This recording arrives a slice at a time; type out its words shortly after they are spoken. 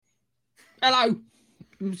Hello,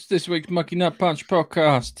 it's this week's Monkey Nut Punch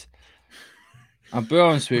podcast. I'll be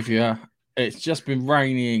honest with you, it's just been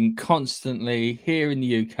raining constantly here in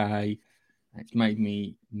the UK. It's made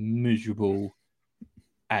me miserable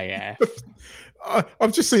AF.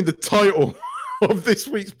 I've just seen the title of this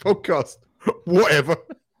week's podcast. Whatever.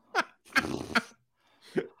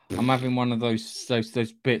 I'm having one of those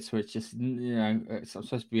bits where it's just, I'm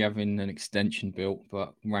supposed to be having an extension built,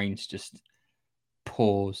 but rain's just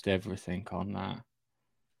paused everything on that.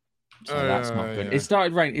 So that's not good. Yeah.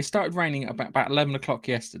 It started raining about 11 o'clock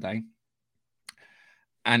yesterday,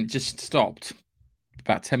 and it just stopped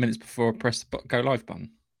about 10 minutes before I pressed the go live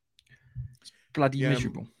button. It's bloody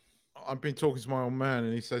miserable. I've been talking to my old man,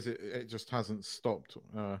 and he says it just hasn't stopped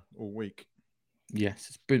all week. Yes,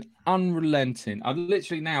 it's been unrelenting. I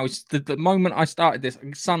literally now, it's the moment I started this,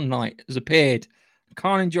 sunlight has appeared. I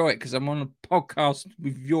can't enjoy it because I'm on a podcast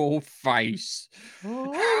with your face.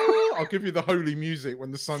 Oh, I'll give you the holy music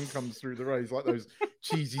when the sun comes through the rays, like those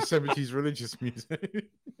cheesy 70s religious music.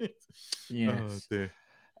 Yes. Oh dear.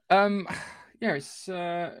 Yeah, it's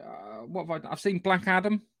what have I've seen Black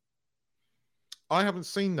Adam. I haven't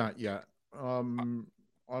seen that yet. I'm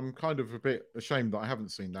kind of a bit ashamed that I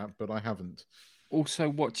haven't seen that, but I haven't. Also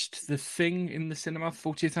watched The Thing in the cinema,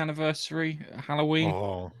 40th anniversary, Halloween.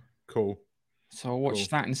 Oh, cool. So I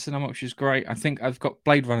watched that in the cinema, which is great. I think I've got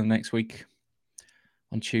Blade Runner next week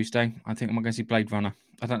on Tuesday. I think I'm going to see Blade Runner.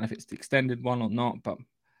 I don't know if it's the extended one or not, but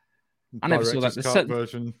I never saw that. The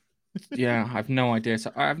version. Yeah, I have no idea.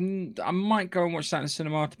 So I might go and watch that in the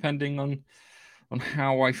cinema, depending on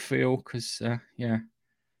how I feel. Because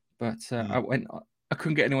but I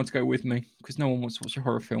couldn't get anyone to go with me because no one wants to watch a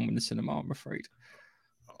horror film in the cinema, I'm afraid.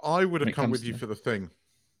 I would have come with you for The Thing.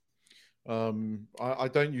 I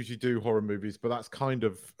don't usually do horror movies, but that's kind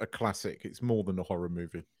of a classic. It's more than a horror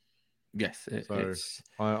movie. Yes,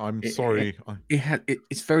 I'm sorry.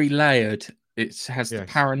 It's very layered. It has the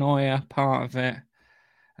paranoia part of it.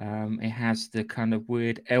 It has the kind of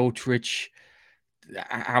weird eldritch,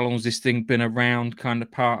 how long has this thing been around kind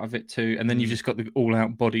of part of it too. And then you've just got the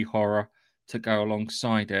all-out body horror to go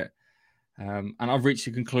alongside it. And I've reached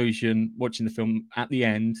the conclusion watching the film at the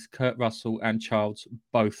end, Kurt Russell and Childs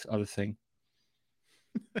both are the thing.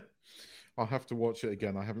 I'll have to watch it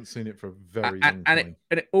again. I haven't seen it for a very long time.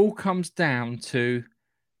 And it all comes down to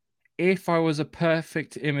if I was a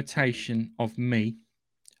perfect imitation of me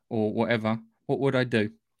or whatever, what would I do?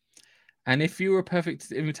 And if you were a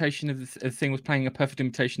perfect imitation of the thing was playing a perfect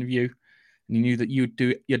imitation of you, and you knew that you would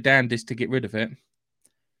do your damnedest to get rid of it,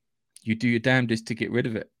 you do your damnedest to get rid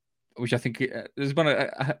of it. Which I think there's one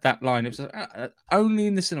that line. It was only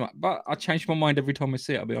in the cinema, but I change my mind every time I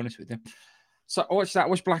see it. I'll be honest with you. So I watched that. I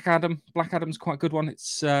watched Black Adam. Black Adam's quite a good one.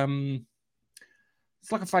 It's like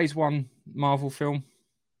a Phase 1 Marvel film.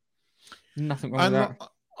 Nothing wrong with that.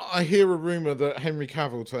 I hear a rumor that Henry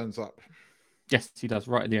Cavill turns up. Yes, he does.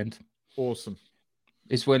 Right at the end. Awesome.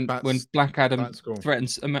 It's when Black Adam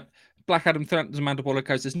threatens. Black Adam threatens Amanda Waller.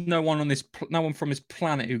 Goes, there's no one from this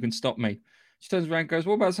planet who can stop me. She turns around and goes,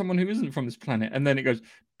 what about someone who isn't from this planet? And then it goes,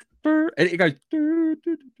 and it goes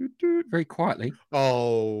very quietly.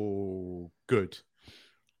 Oh, good.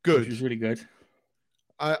 Which is really good.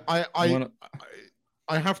 I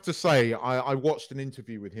have to say, I watched an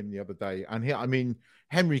interview with him the other day, and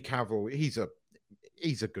Henry Cavill, he's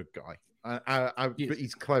a good guy. But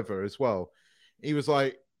he's clever as well. He was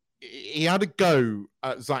like, he had a go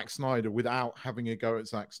at Zack Snyder without having a go at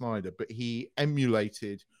Zack Snyder, but he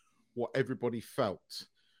emulated what everybody felt.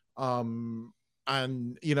 And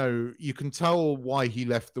you can tell why he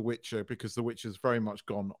left The Witcher, because The Witcher's very much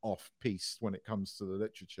gone off piece when it comes to the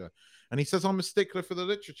literature. And he says, I'm a stickler for the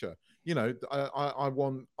literature. I'm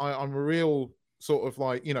a real sort of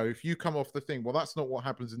like, if you come off the thing, well, that's not what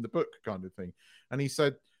happens in the book kind of thing. And he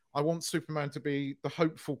said, I want Superman to be the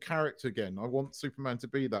hopeful character again. I want Superman to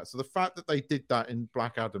be that. So the fact that they did that in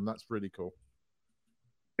Black Adam, that's really cool.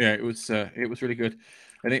 Yeah, it was really good,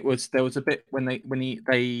 and there was a bit when they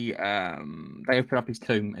open up his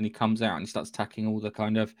tomb and he comes out and he starts attacking all the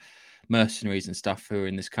kind of mercenaries and stuff who are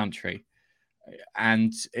in this country,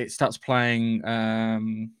 and it starts playing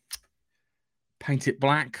Paint It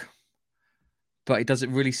Black, but he does it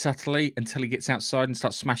really subtly until he gets outside and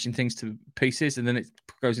starts smashing things to pieces, and then it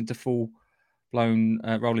goes into full blown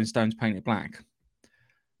Rolling Stones Paint It Black.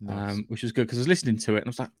 Nice. Which was good because I was listening to it and I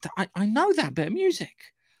was like, I know that bit of music.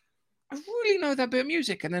 I really know that bit of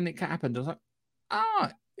music. And then it happened. I was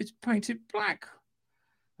like, it's Paint It Black.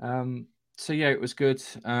 So yeah, it was good.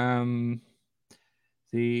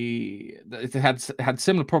 They had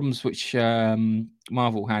similar problems which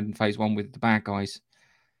Marvel had in Phase 1 with the bad guys.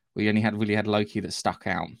 We only had Loki that stuck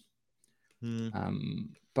out.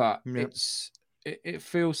 But Yeah. it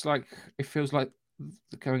feels like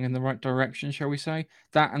going in the right direction, shall we say?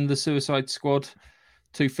 That and the Suicide Squad,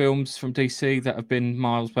 two films from DC that have been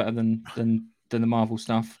miles better than the Marvel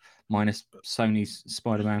stuff, minus Sony's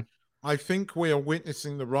Spider-Man. I think we are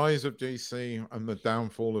witnessing the rise of DC and the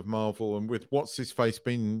downfall of Marvel, and with what's his face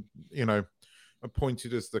being,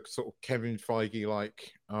 appointed as the sort of Kevin Feige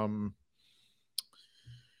like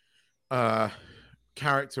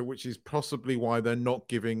character, which is possibly why they're not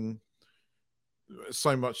giving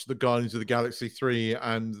so much the Guardians of the Galaxy 3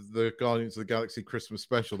 and the Guardians of the Galaxy Christmas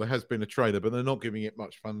special. There has been a trailer, but they're not giving it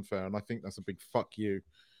much fanfare, and I think that's a big fuck you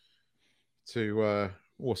to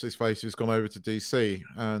what's his face who's gone over to DC.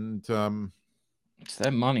 And it's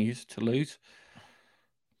their money to lose.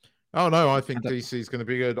 Oh no, I think DC is going to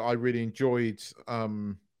be good. I really enjoyed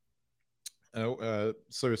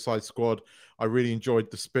Suicide Squad. I really enjoyed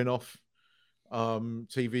the spin-off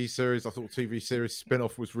TV series. I thought TV series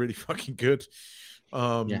spin-off was really fucking good.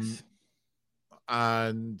 Yes.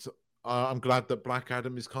 And I'm glad that Black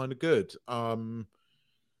Adam is kind of good.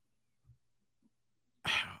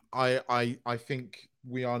 I think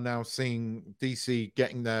we are now seeing DC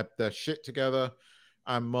getting their shit together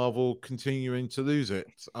and Marvel continuing to lose it.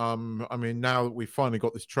 I mean, now that we've finally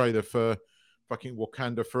got this trailer for fucking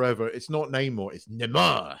Wakanda Forever, it's not Namor, it's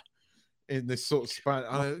Namor in this sort of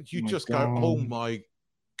span. You just go, oh my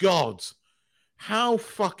God, how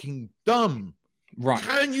fucking dumb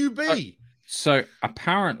can you be? So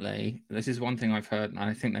apparently, this is one thing I've heard, and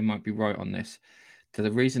I think they might be right on this. So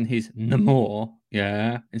the reason he's Namor,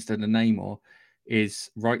 instead of Namor, is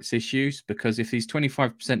rights issues, because if he's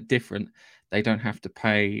 25% different, they don't have to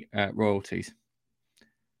pay royalties.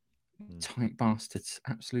 Tight bastards,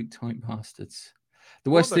 absolute tight bastards. The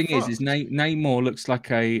worst thing is Namor looks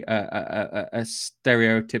like a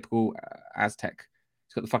stereotypical Aztec.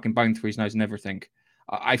 He's got the fucking bone through his nose and everything.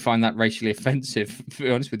 I find that racially offensive, to be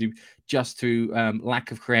honest with you, just through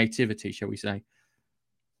lack of creativity, shall we say.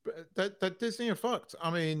 That Disney are fucked.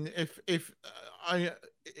 I mean, if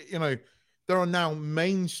there are now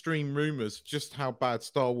mainstream rumors just how bad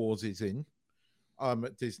Star Wars is in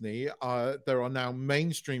at Disney. There are now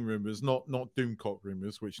mainstream rumors, not Doomcock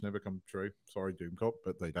rumors, which never come true. Sorry, Doomcock,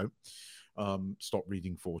 but they don't. Stop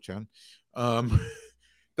reading 4chan.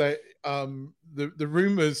 The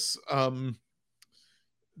rumors.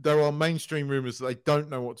 There are mainstream rumors that they don't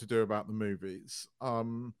know what to do about the movies.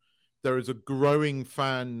 There is a growing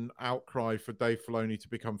fan outcry for Dave Filoni to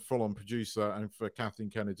become full-on producer and for Kathleen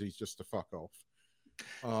Kennedy just to fuck off.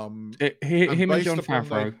 Him and Jon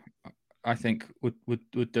Favreau, I think, would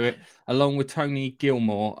do it, along with Tony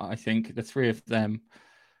Gilmore. I think the three of them,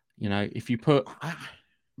 if you put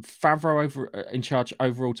Favreau over in charge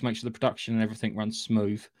overall to make sure the production and everything runs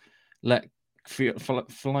smooth, let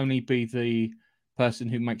Filoni be the person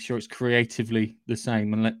who makes sure it's creatively the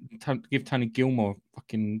same, and give Tony Gilmore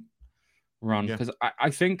fucking run, because I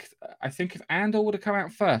think if Andor would have come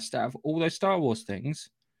out first out of all those Star Wars things,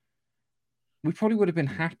 we probably would have been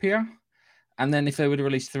happier. And then if they would have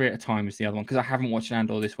released 3 at a time is the other one, because I haven't watched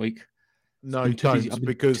Andor this week. No, don't,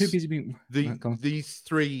 because these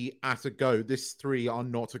 3 at a go. This 3 are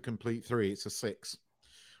not a complete 3; it's a 6.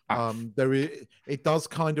 It does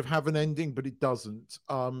kind of have an ending, but it doesn't.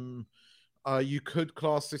 You could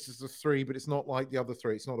class this as a 3, but it's not like the other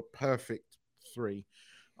 3. It's not a perfect 3.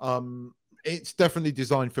 It's definitely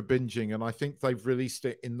designed for binging, and I think they've released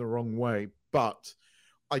it in the wrong way. But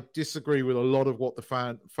I disagree with a lot of what the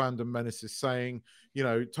fandom menace is saying.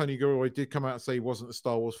 Tony Gilroy did come out and say he wasn't a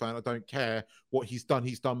Star Wars fan. I don't care what he's done.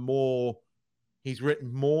 He's done more. He's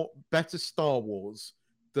written better Star Wars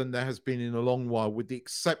than there has been in a long while, with the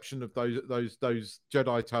exception of those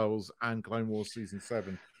Jedi Tales and Clone Wars Season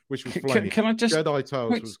 7, which was flaming. Jedi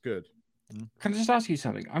Tales was good. Can I just ask you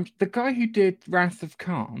something? The guy who did Wrath of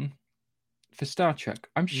Khan for Star Trek,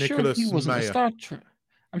 I'm sure he wasn't a Star Trek.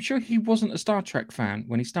 I'm sure he wasn't a Star Trek fan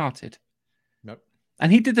when he started. Nope.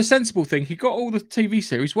 And he did the sensible thing. He got all the TV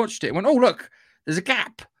series, watched it, and went, "Oh, look, there's a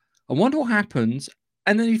gap. I wonder what happens."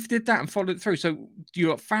 And then he did that and followed it through. So you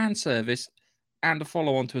got fan service and a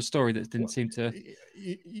follow-on to a story that didn't seem to...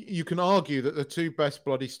 You can argue that the 2 best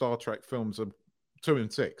bloody Star Trek films are 2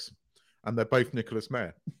 and 6, and they're both Nicholas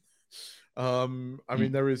Meyer. I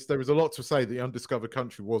mean, there is a lot to say. The Undiscovered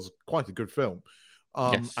Country was quite a good film.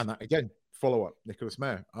 Yes. And that, again, follow-up, Nicholas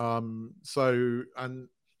Meyer. And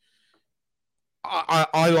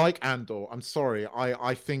I like Andor. I'm sorry.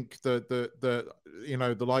 I think that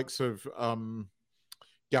the likes of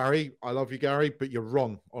Gary, I love you, Gary, but you're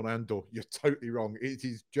wrong on Andor. You're totally wrong. It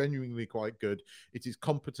is genuinely quite good. It is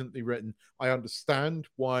competently written. I understand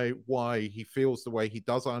why he feels the way he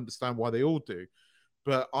does. I understand why they all do.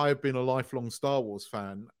 But I've been a lifelong Star Wars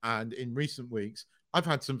fan, and in recent weeks, I've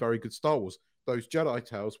had some very good Star Wars. Those Jedi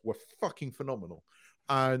Tales were fucking phenomenal.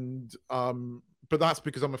 And but that's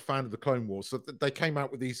because I'm a fan of the Clone Wars. So they came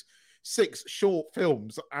out with these 6 short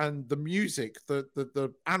films, and the music,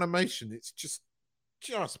 the animation, it's just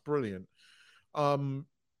brilliant. And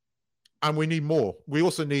we need more. We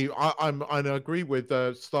also need. I agree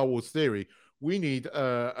with Star Wars Theory. We need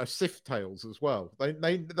a Sith Tales as well.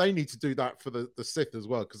 They need to do that for the Sith as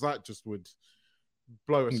well, because that just would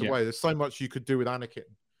blow us away. There's so much you could do with Anakin.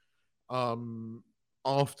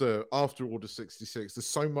 After Order 66, there's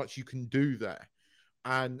so much you can do there.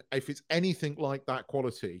 And if it's anything like that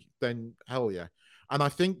quality, then hell yeah. And I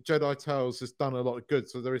think Jedi Tales has done a lot of good.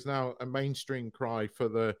 So there is now a mainstream cry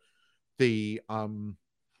for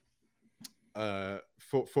for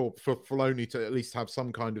Filoni to at least have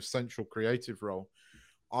some kind of central creative role.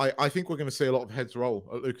 I think we're going to see a lot of heads roll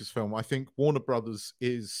at Lucasfilm. I think Warner Brothers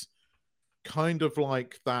is kind of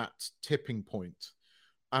like that tipping point.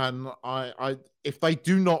 And if they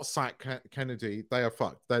do not sack Kennedy, they are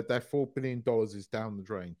fucked. Their $4 billion is down the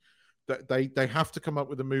drain. They have to come up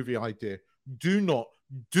with a movie idea. Do not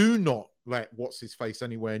let what's his face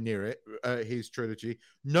anywhere near it. His trilogy.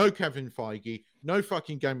 No Kevin Feige. No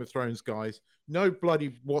fucking Game of Thrones guys. No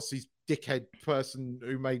bloody what's his dickhead person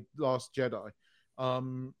who made Last Jedi.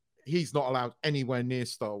 He's not allowed anywhere near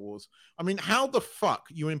Star Wars. I mean, how the fuck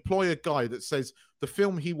you employ a guy that says the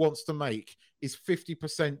film he wants to make is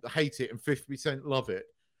 50% hate it and 50% love it,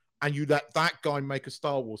 and you let that guy make a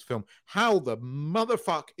Star Wars film? How the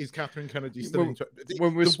motherfuck is Kathleen Kennedy still into it?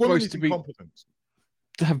 When we're supposed to be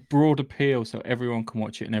to have broad appeal so everyone can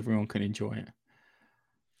watch it and everyone can enjoy it.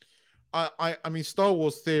 I mean, Star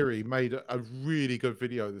Wars Theory made a really good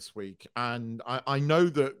video this week, and I know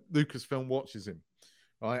that Lucasfilm watches him.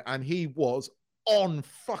 Right, and he was on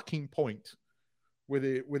fucking point with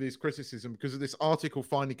his criticism, because of this article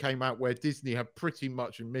finally came out where Disney have pretty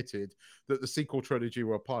much admitted that the sequel trilogy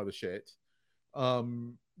were a pile of shit.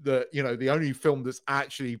 That, you know, the only film that's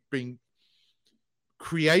actually been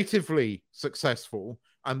creatively successful,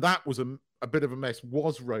 and that was a bit of a mess,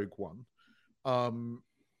 was Rogue One.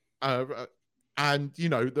 And you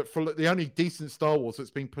know that for the only decent Star Wars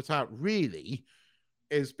that's been put out really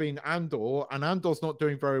has been Andor, and Andor's not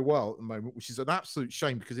doing very well at the moment, which is an absolute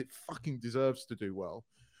shame because it fucking deserves to do well.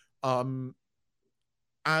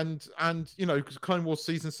 And you know, because Clone Wars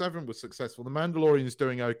season 7 was successful, The Mandalorian is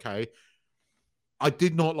doing okay. I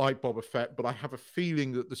did not like Boba Fett, but I have a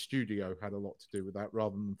feeling that the studio had a lot to do with that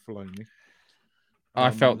rather than Filoni.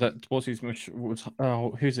 I felt that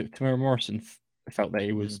who's it? Tamara Morrison felt that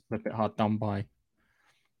he was a bit hard done by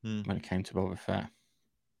when it came to Boba Fett.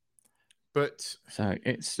 But so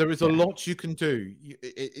there is a lot you can do.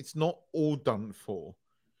 It's not all done for.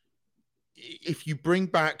 If you bring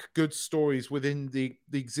back good stories within the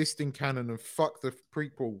existing canon and fuck the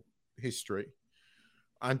prequel history,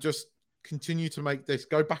 and just continue to make this,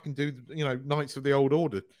 go back and do, you know, Knights of the Old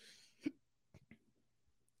Order,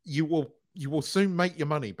 you will soon make your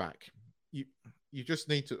money back. You just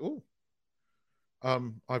need to.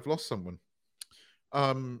 I've lost someone.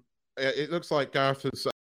 It looks like Gareth has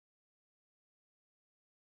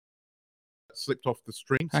slipped off the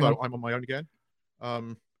stream, so I'm on my own again.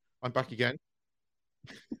 I'm back again.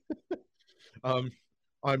 I'm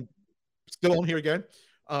still on here again.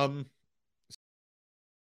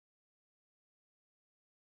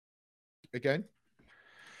 Again.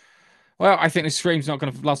 Well, I think this stream's not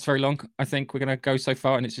going to last very long. I think we're going to go so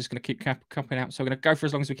far, and it's just going to keep coming out. So we're going to go for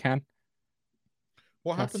as long as we can.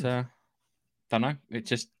 What happened? Don't know.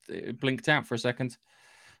 It blinked out for a second.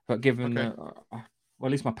 But given, well,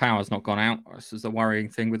 at least my power's not gone out. This is the worrying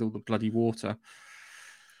thing with all the bloody water.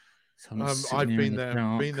 So I've been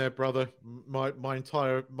there, brother. My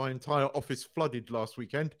entire office flooded last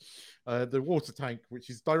weekend. The water tank, which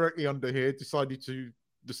is directly under here, decided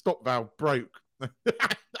the stop valve broke.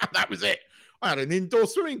 That was it. I had an indoor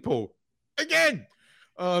swimming pool again.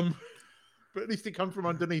 But at least it come from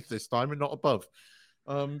underneath this time and not above.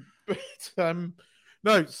 No,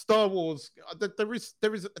 Star Wars. There is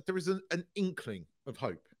an inkling of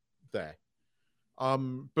hope there.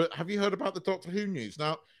 But have you heard about the Doctor Who news?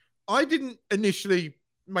 Now, I didn't initially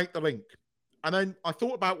make the link, and then I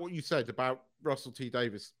thought about what you said about Russell T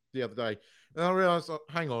Davies the other day, and I realized,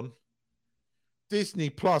 hang on,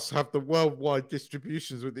 Disney Plus have the worldwide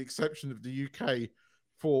distributions with the exception of the UK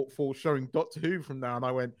for showing Doctor Who from now, and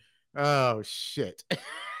I went, oh shit.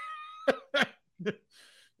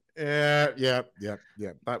 Yeah. That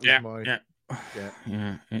was my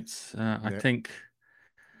yeah. It's I Yeah. think,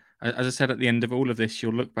 as I said at the end of all of this,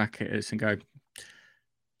 you'll look back at this and go,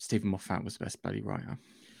 Stephen Moffat was the best bloody writer.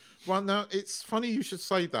 Well, now it's funny you should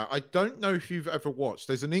say that. I don't know if you've ever watched.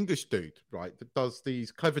 There's an English dude, right, that does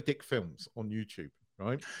these Clever Dick films on YouTube,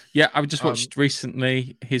 right? Yeah, I just watched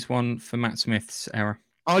recently his one for Matt Smith's era.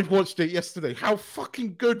 I watched it yesterday. How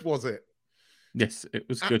fucking good was it? Yes, it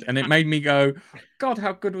was good, and it made me go, God,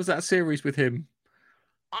 how good was that series with him?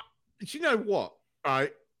 Do you know what?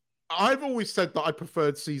 I've always said that I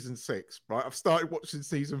preferred season 6, right? I've started watching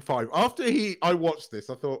season 5. After I watched this,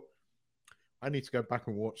 I thought I need to go back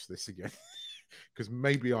and watch this again because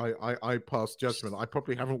maybe I passed judgment. I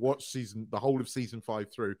probably haven't watched the whole of season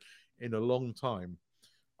 5 through in a long time,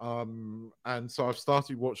 and so I've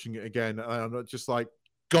started watching it again, and I'm just like,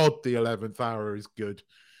 God, the 11th hour is good.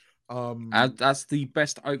 That's the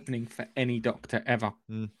best opening for any Doctor ever.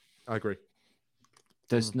 I agree.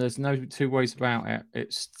 There's no two ways about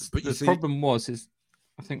it. Problem is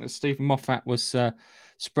I think that Stephen Moffat was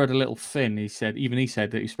spread a little thin. He said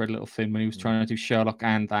that he spread a little thin when he was trying to do Sherlock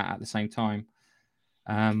and that at the same time.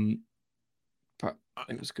 But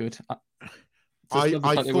it was good. I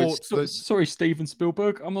thought sorry, Steven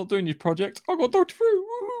Spielberg, I'm not doing your project. I got Doctor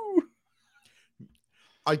Who.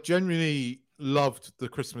 I genuinely loved the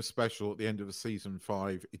Christmas special at the end of the season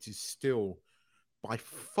 5. It is still by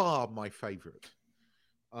far my favorite.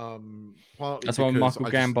 That's why Michael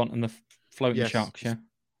Gambon and the floating sharks,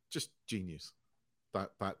 just genius.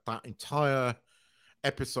 That entire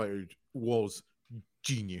episode was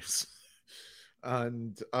genius,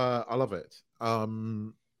 and I love it.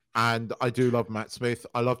 And I do love Matt Smith.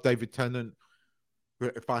 I love David Tennant.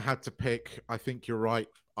 But if I had to pick, I think you're right.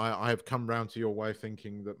 I have come round to your way of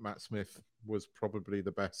thinking that Matt Smith was probably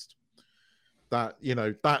the best. That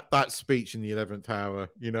that speech in the 11th hour.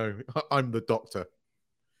 I'm the Doctor.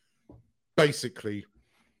 Basically,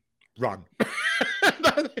 run. You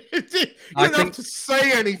don't have to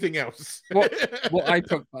say anything else. what I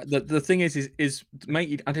put, the thing is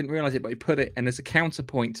mate, I didn't realize it, but he put it, and there's a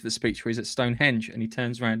counterpoint to the speech where he's at Stonehenge and he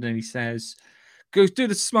turns around and he says, "Go do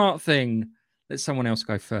the smart thing. Let someone else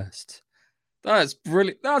go first." That's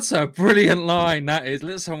brilliant. That's a brilliant line. That is.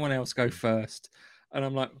 Let someone else go first. And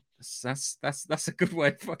I'm like, that's a good way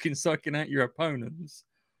of fucking psyching out your opponents.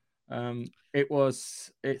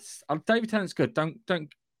 It's David Tennant's good. Don't.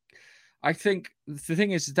 I think the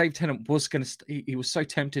thing is, David Tennant was going to. He was so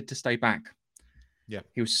tempted to stay back. Yeah,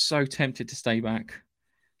 he was so tempted to stay back,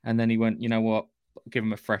 and then he went, you know what? Give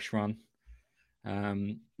him a fresh run,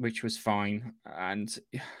 which was fine. And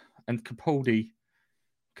Capaldi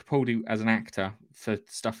as an actor for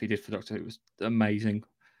stuff he did for Doctor Who was amazing.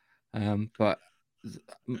 But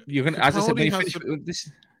you're gonna, as I said, when you finish this,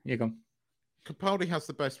 you're gone. Capaldi has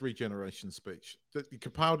the best regeneration speech.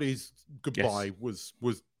 Capaldi's goodbye was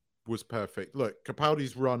perfect. Look,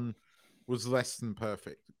 Capaldi's run was less than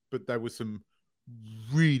perfect, but there were some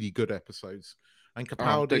really good episodes. And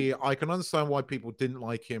Capaldi, I can understand why people didn't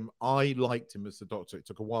like him. I liked him as the Doctor. It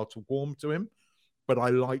took a while to warm to him, but I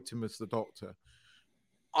liked him as the Doctor.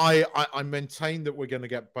 I maintain that we're going to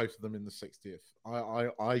get both of them in the 60th.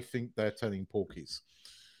 I think they're turning porkies.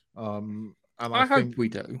 And I think hope we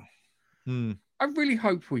do. I really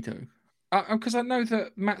hope we do. Because I know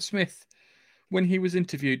that Matt Smith, when he was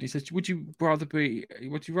interviewed, he said, would you rather do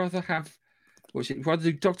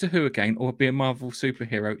Doctor Who again or be a Marvel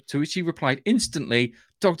superhero? To which he replied instantly,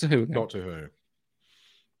 Doctor Who again. Doctor Who.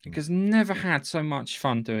 Because never had so much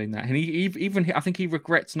fun doing that. And I think he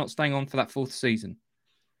regrets not staying on for that 4th season.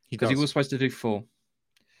 Because he was supposed to do 4.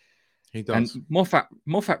 He does. And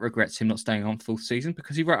Moffat regrets him not staying on 4th season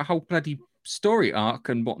because he wrote a whole bloody story arc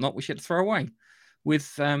and whatnot, which he had to throw away.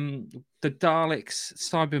 With the Daleks,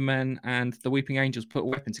 Cybermen, and the Weeping Angels put a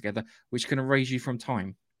weapon together, which can erase you from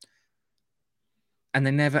time. And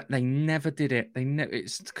they never did it.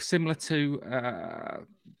 It's similar to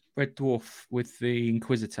Red Dwarf with the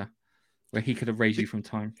Inquisitor, where he could erase you from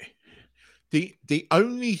time. The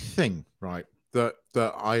only thing, right, that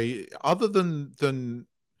I, other than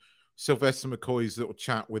Sylvester McCoy's little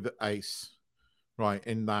chat with Ace, right,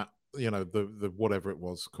 in that, the whatever it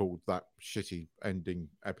was called, that shitty ending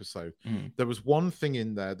episode, there was one thing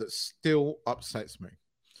in there that still upsets me.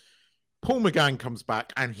 Paul McGann comes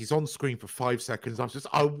back and he's on screen for 5 seconds.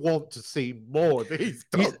 I want to see more of these.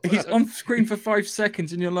 He's on screen for 5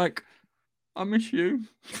 seconds and you're like, I miss you.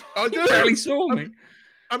 I You barely saw me.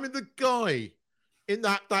 I mean, the guy in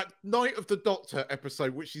that Night of the Doctor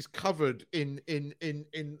episode, which is covered in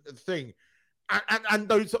the thing, and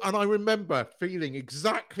those, and I remember feeling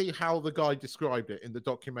exactly how the guy described it in the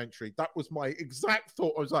documentary. That was my exact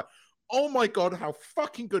thought. I was like, oh my God, how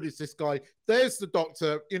fucking good is this guy? There's the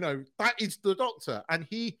Doctor, that is the Doctor. And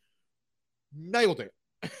he nailed it.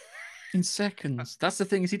 In seconds. That's the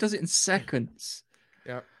thing, is he does it in seconds.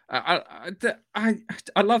 Yeah. I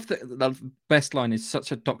love that the best line is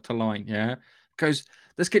such a Doctor line, yeah? Goes,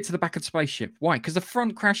 let's get to the back of the spaceship. Why? Because the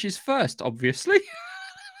front crashes first, obviously.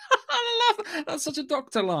 I love that. That's such a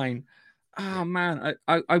Doctor line. Oh man,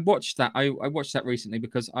 I watched that. I watched that recently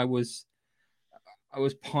because I was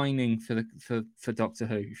pining for Doctor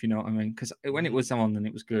Who, if you know what I mean. Because when it was on, then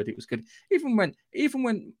it was good. It was good.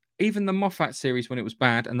 Even the Moffat series when it was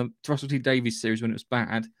bad, and the Russell T Davies series when it was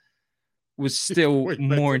bad, was still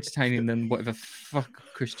more entertaining than whatever fuck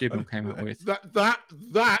Chris Chibnall came out with.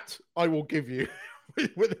 That I will give you.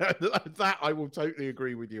 That I will totally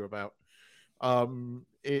agree with you about. When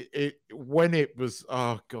it was,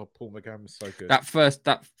 oh God, Paul McGann was so good. That first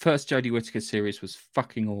Jodie Whittaker series was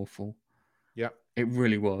fucking awful. Yeah, it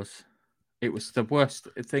really was. It was the worst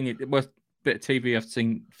thing. The worst bit of TV I've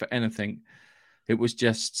seen for anything. It was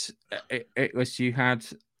just. It was, you had,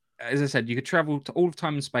 as I said, you could travel to all of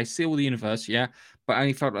time and space, see all the universe, yeah, but I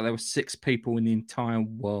only felt like there were 6 people in the entire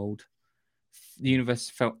world. The universe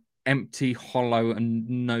felt empty, hollow, and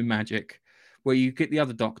no magic. Where you get the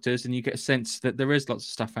other Doctors and you get a sense that there is lots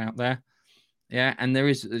of stuff out there, yeah, and there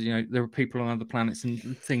is, there are people on other planets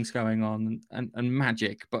and things going on and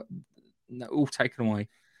magic, but all taken away.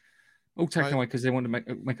 All taken away because they wanted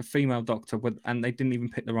to make a female Doctor, and they didn't even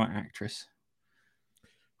pick the right actress.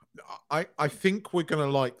 I think we're going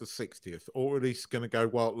to like the 60th, or at least going to go,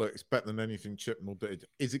 well, look, it's better than anything Chibnall did.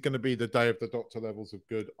 Is it going to be the Day of the Doctor levels of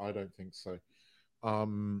good? I don't think so.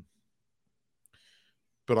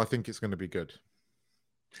 But I think it's going to be good.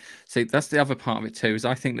 See, that's the other part of it too, is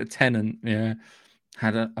I think that Tennant,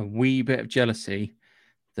 had a wee bit of jealousy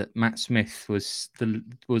that Matt Smith was the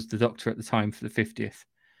Doctor at the time for the 50th.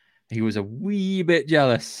 He was a wee bit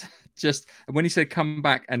jealous. Just when he said come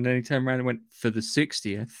back, and then he turned around and went for the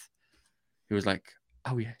 60th, he was like,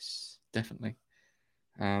 oh yes, definitely.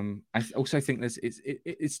 I also think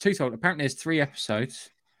it's twofold. Apparently there's 3 episodes.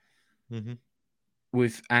 Mm-hmm.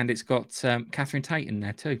 And it's got Catherine Tate in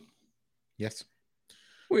there too. Yes.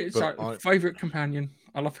 It's our favourite companion.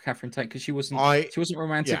 I love Catherine Tate because she wasn't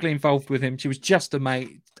romantically involved with him. She was just a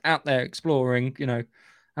mate out there exploring,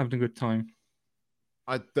 having a good time.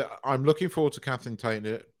 I'm looking forward to Catherine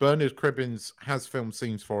Tate. Bernard Cribbins has filmed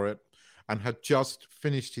scenes for it and had just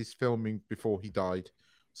finished his filming before he died.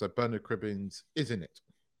 So Bernard Cribbins is in it.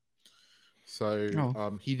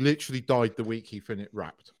 So he literally died the week he finished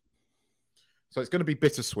Wrapped. So it's going to be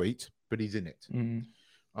bittersweet, but he's in it.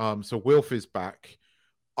 Mm. So Wilf is back.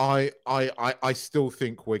 I still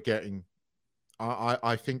think we're getting.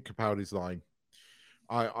 I think Capaldi's lying.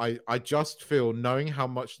 I just feel, knowing how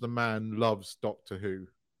much the man loves Doctor Who,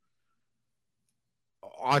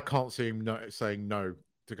 I can't see him saying no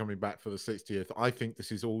to coming back for the 60th. I think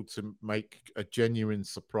this is all to make a genuine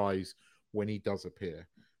surprise when he does appear.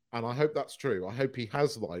 And I hope that's true. I hope he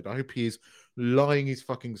has lied. I hope he is lying his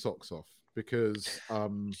fucking socks off, because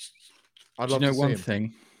I'd love to see one him.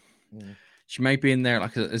 Thing? Mm. She may be in there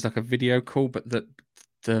as a video call, but the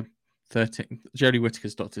 13th Jodie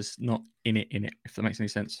Whittaker's Doctor's not in it, if that makes any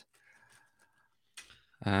sense.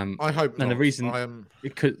 I hope not. And the reason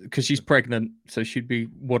because she's pregnant, so she'd be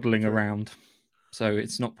waddling around, so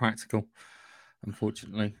it's not practical,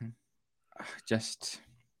 unfortunately.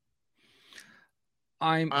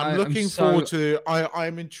 I'm looking forward to.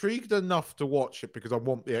 I'm intrigued enough to watch it because I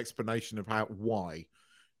want the explanation of why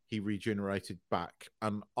he regenerated back,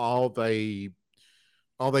 and are they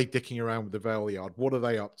dicking around with the Valeyard? What are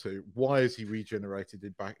they up to? Why is he regenerated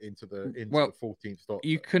back into the 14th Doctor?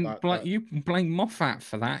 You can blame Moffat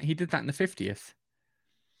for that. He did that in the 50th.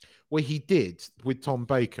 Well, he did with Tom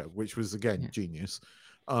Baker, which was again genius.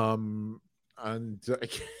 And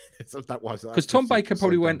that was because Tom Baker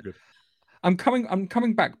probably went. Good. I'm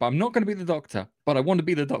coming back, but I'm not going to be the Doctor. But I want to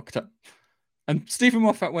be the Doctor. And Stephen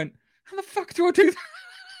Moffat went, how the fuck do I do that?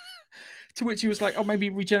 To which he was like, oh, maybe he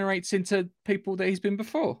regenerates into people that he's been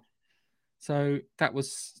before. So that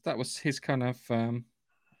was his kind of.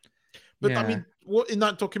 But I mean, what in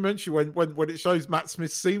that documentary when it shows Matt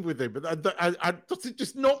Smith's scene with him, but does it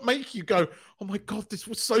just not make you go, oh my God, this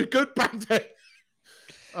was so good back then?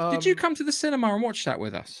 Did you come to the cinema and watch that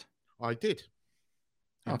with us? I did.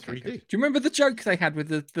 Okay, 3D. Do you remember the joke they had with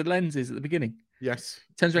the lenses at the beginning? Yes.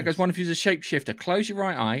 Turns around, goes, one of you is a shapeshifter. Close your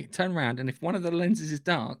right eye, turn around, and if one of the lenses is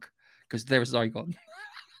dark, because they're a Zygon.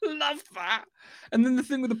 Love that. And then the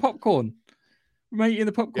thing with the popcorn. Mate, in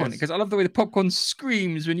the popcorn, Yes. because I love the way the popcorn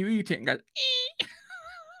screams when you eat it and goes.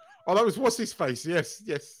 Oh, that was what's his face? Yes,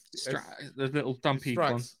 yes. The little dumpy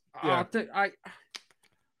one. Strax. Yeah.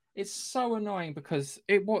 It's so annoying because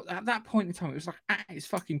it was at that point in time. It was like at its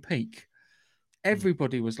fucking peak.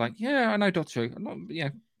 Everybody was like, "Yeah, I know Doctor Who." I'm not,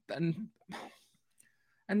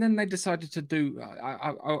 and then they decided to do.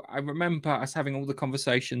 I remember us having all the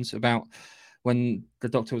conversations about when the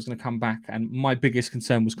Doctor was going to come back, and my biggest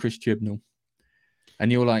concern was Chris Chibnall.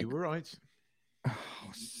 And you're like, you were right. Oh,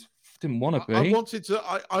 didn't want to be. I wanted to.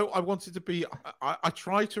 I wanted to be. I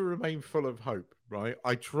try to remain full of hope. Right.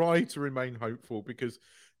 I try to remain hopeful because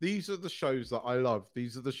these are the shows that I love.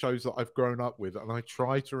 These are the shows that I've grown up with, and I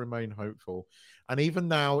try to remain hopeful. And even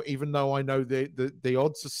now, even though I know the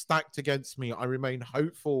odds are stacked against me, I remain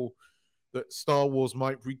hopeful that Star Wars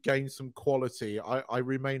might regain some quality. I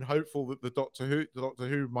remain hopeful that the Doctor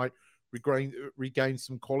Who might regain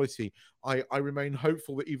some quality. I remain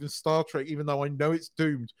hopeful that even Star Trek, even though I know it's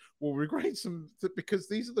doomed, will regain some, because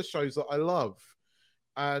these are the shows that I love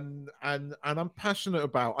and I'm passionate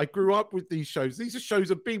about. I grew up with these shows. These are shows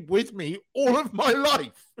that have been with me all of my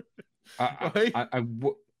life. Right?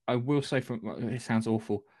 I will say, from it sounds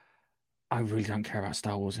awful, I really don't care about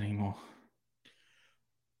Star Wars anymore.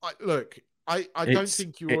 I don't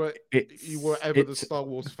think you were ever the Star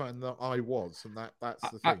Wars fan that I was, and that's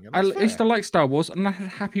the thing. I used to like Star Wars, and I had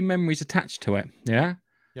happy memories attached to it. Yeah.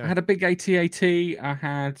 I had a big AT-AT. I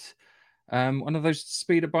had one of those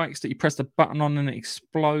speeder bikes that you pressed a button on and it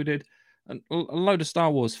exploded, and a load of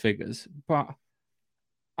Star Wars figures. But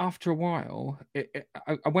after a while,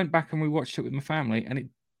 I went back and we watched it with my family, and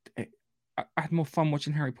I had more fun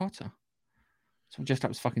watching Harry Potter. So I'm just up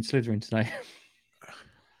was fucking Slytherin today.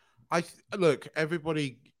 Look,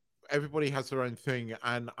 everybody has their own thing,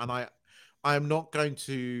 and I am not going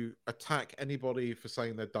to attack anybody for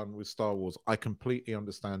saying they're done with Star Wars. I completely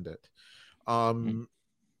understand it. And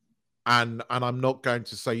I'm not going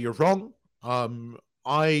to say you're wrong.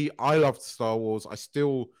 I loved Star Wars. I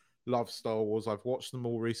still love Star Wars. I've watched them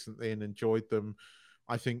all recently and enjoyed them.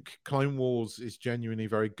 I think Clone Wars is genuinely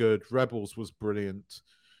very good. Rebels was brilliant.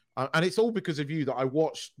 And it's all because of you that I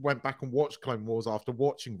went back and watched Clone Wars after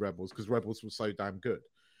watching Rebels, because Rebels was so damn good.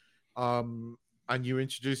 And you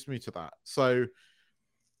introduced me to that. So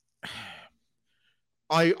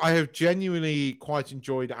I have genuinely quite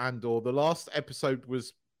enjoyed Andor. The last episode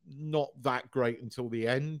was not that great until the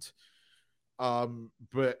end.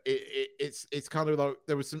 But it's kind of like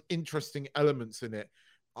there were some interesting elements in it.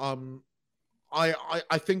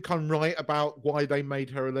 I think I'm right about why they made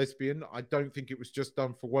her a lesbian. I don't think it was just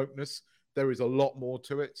done for wokeness. There is a lot more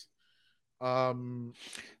to it.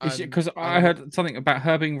 Because I heard something about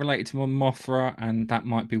her being related to Mon Mothra, and that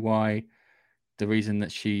might be why the reason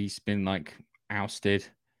that she's been like ousted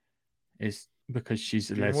is because she's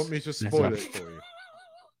a lesbian. You want me to spoil it for you?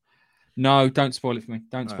 No, don't spoil it for me.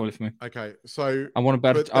 Don't spoil it for me. Okay, so I want to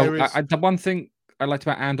better. The one thing I liked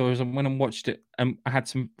about Andor is when I watched it, I had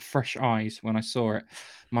some fresh eyes when I saw it.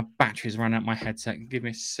 My batteries ran out my headset. Give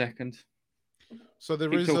me a second. So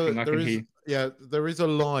there is a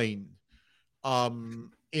line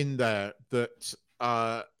in there that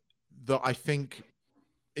I think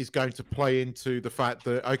is going to play into the fact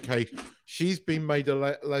that, okay, she's been made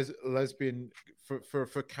a lesbian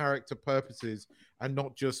for character purposes and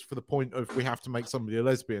not just for the point of we have to make somebody a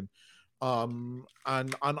lesbian. And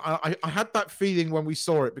I had that feeling when we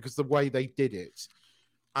saw it because the way they did it.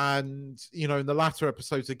 And, you know, in the latter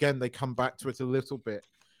episodes, again, they come back to it a little bit.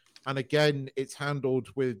 And again, it's handled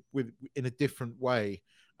with in a different way.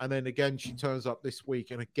 And then again, she turns up this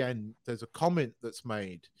week, and again, there's a comment that's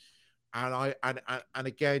made. And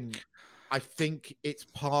again, I think it's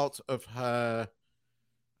part of her,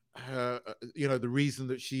 you know, the reason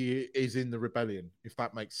that she is in the rebellion, if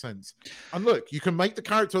that makes sense. And look, you can make the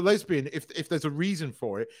character a lesbian if there's a reason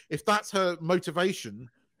for it. If that's her motivation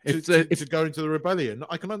to go into the rebellion,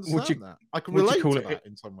 I can understand that. I can relate to that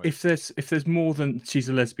in some way. If there's more than she's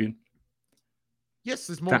a lesbian, yes,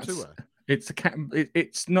 there's more to her.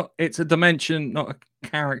 It's a dimension, not a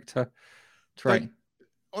character trait.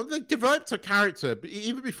 They developed a character, but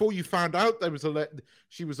even before you found out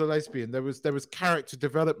she was a lesbian, there was character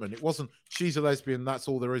development. It wasn't she's a lesbian, that's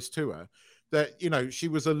all there is to her. That, you know, she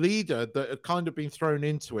was a leader that had kind of been thrown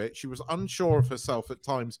into it. She was unsure of herself at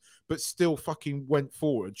times, but still fucking went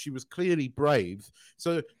forward. She was clearly brave.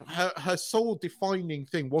 So her soul defining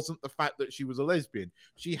thing wasn't the fact that she was a lesbian.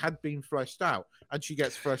 She had been fleshed out, and she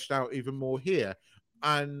gets fleshed out even more here.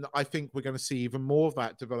 And I think we're going to see even more of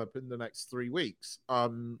that develop in the next 3 weeks. I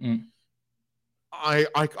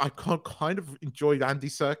kind of enjoyed Andy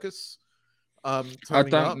Serkis.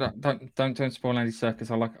 turning up. Don't spoil Andy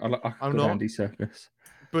Serkis. I like I'm good not. Andy Serkis.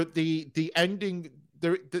 But the ending,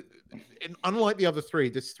 unlike the other three,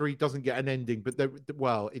 this three doesn't get an ending. But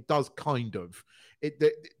well, it does kind of.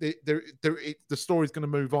 The story's going to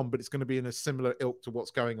move on, but it's going to be in a similar ilk to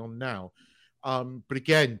what's going on now. But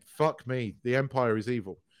again, fuck me, the Empire is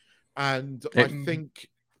evil, and I think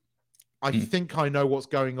I know what's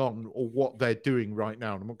going on or what they're doing right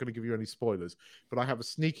now. And I'm not going to give you any spoilers, but I have a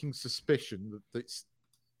sneaking suspicion that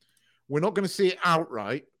we're not going to see it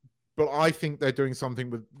outright, but I think they're doing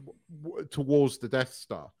something towards the Death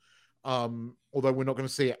Star. Although we're not going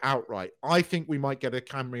to see it outright. I think we might get a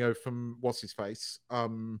cameo from what's his face,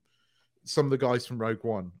 some of the guys from Rogue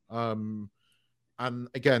One. And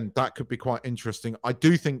again, that could be quite interesting. I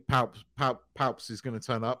do think Palps is going to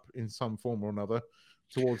turn up in some form or another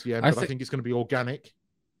towards the end, but I think it's going to be organic.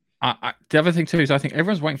 The other thing too is I think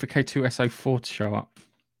everyone's waiting for K2SO4 to show up.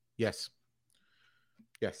 Yes.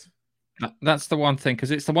 That's the one thing,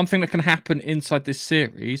 because it's the one thing that can happen inside this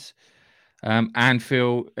series, and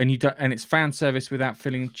it's fan service without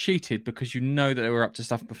feeling cheated because you know that they were up to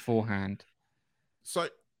stuff beforehand. So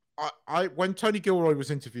when Tony Gilroy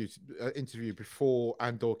was interviewed before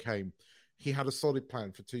Andor came, he had a solid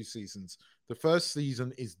plan for 2 seasons. The first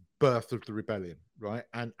season is birth of the rebellion, right?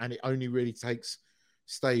 And it only really takes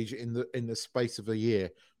stage in the space of a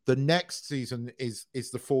year. The next season is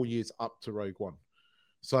the 4 years up to Rogue One.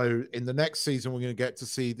 So in the next season, we're going to get to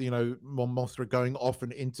see, Mon Mothma going off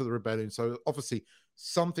and into the rebellion. So obviously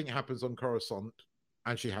something happens on Coruscant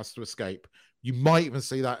and she has to escape. You might even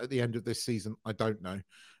see that at the end of this season. I don't know.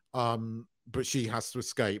 But she has to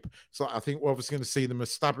escape. So I think we're obviously going to see them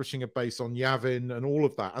establishing a base on Yavin and all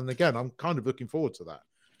of that. And again, I'm kind of looking forward to that.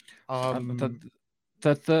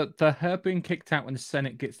 Her being kicked out when the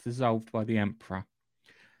Senate gets dissolved by the Emperor.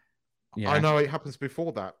 Yeah. I know it happens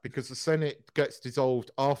before that because the Senate gets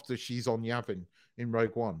dissolved after she's on Yavin in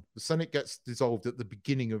Rogue One. The Senate gets dissolved at the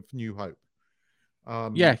beginning of New Hope.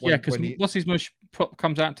 Because what's his mush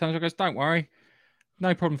comes out and tells her, goes, don't worry,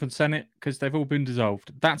 no problem for the Senate because they've all been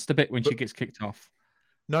dissolved. That's the bit when she gets kicked off.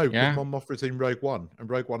 No, because Mon Mothma's in Rogue One, and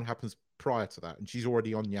Rogue One happens prior to that, and she's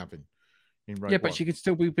already on Yavin in Rogue One. Yeah, but she could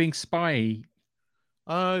still be being spy.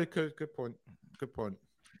 Good point.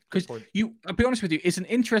 Because I'll be honest with you, it's an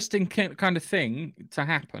interesting kind of thing to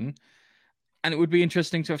happen, and it would be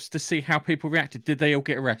interesting to us to see how people reacted. Did they all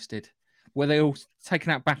get arrested? Were they all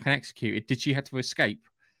taken out back and executed? Did she have to escape?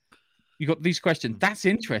 You got these questions. That's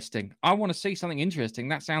interesting. I want to see something interesting.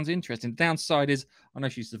 That sounds interesting. The downside is, I know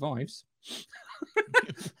she survives,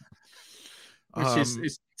 which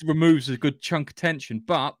it removes a good chunk of tension.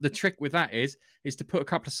 But the trick with that is to put a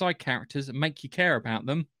couple of side characters and make you care about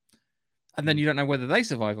them, and then you don't know whether they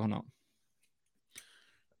survive or not.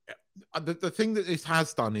 The thing that this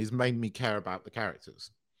has done is made me care about the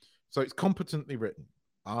characters. So it's competently written.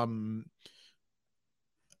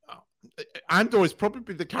 Andor is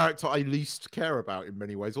probably the character I least care about in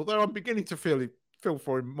many ways, although I'm beginning to feel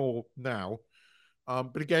for him more now.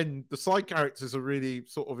 But again, the side characters are really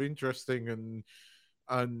sort of interesting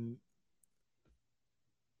and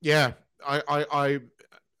yeah, I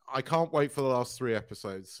can't wait for the last 3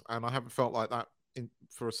 episodes, and I haven't felt like that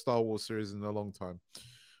for a Star Wars series in a long time.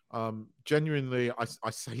 Genuinely, I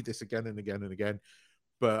say this again and again and again,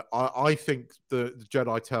 but I think the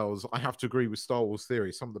Jedi Tales, I have to agree with Star Wars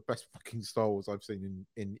Theory, some of the best fucking Star Wars I've seen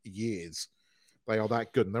in years. They are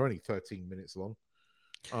that good, and they're only 13 minutes long.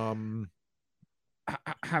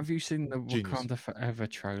 Have you seen the Wakanda Forever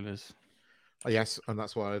trailers? Yes, and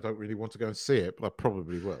that's why I don't really want to go and see it, but I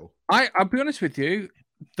probably will. I'll be honest with you.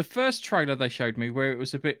 The first trailer they showed me, where it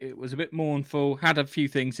was a bit mournful, had a few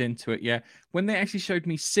things into it. Yeah, when they actually showed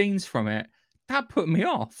me scenes from it, that put me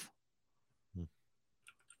off.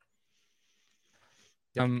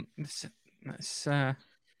 Because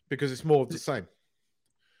it's more of the same.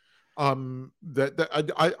 I'm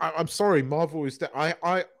sorry, Marvel is that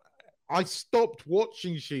I stopped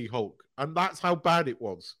watching She-Hulk, and that's how bad it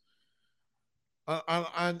was.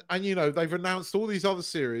 And they've announced all these other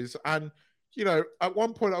series, and at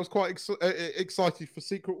one point I was quite excited for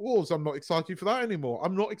Secret Wars. I'm not excited for that anymore.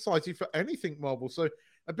 I'm not excited for anything Marvel. So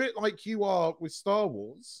a bit like you are with Star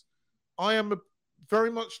Wars, I am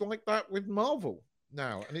very much like that with Marvel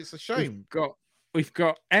now, and it's a shame. We've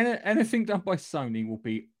got anything done by Sony will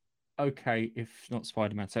be okay, if not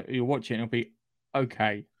Spider-Man. So you'll watch it and it'll be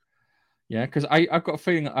okay. Yeah, because I've got a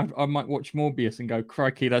feeling I might watch Morbius and go,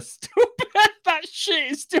 crikey, that's still better. That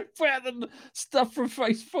shit is still better than stuff from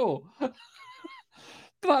Phase 4.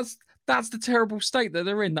 That's the terrible state that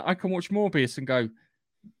they're in, that I can watch Morbius and go,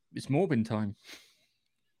 it's Morbin time.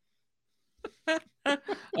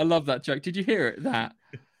 I love that joke. Did you hear it? That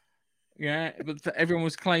yeah, but everyone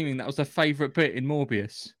was claiming that was their favourite bit in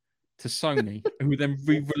Morbius to Sony, who then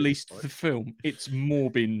re-released the film. It's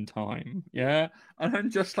Morbin time, yeah, and I'm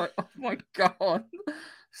just like, oh my god.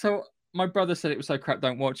 So my brother said it was so crap,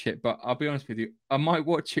 don't watch it. But I'll be honest with you, I might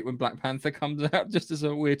watch it when Black Panther comes out, just as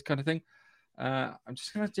a weird kind of thing. I'm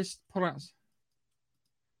just gonna pull out.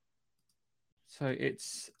 So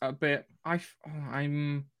it's a bit.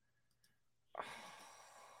 I'm.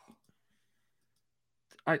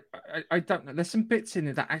 I don't know. There's some bits in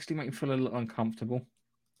it that actually make me feel a little uncomfortable.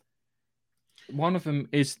 One of them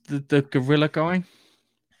is the gorilla guy.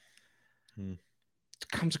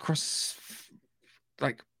 Comes across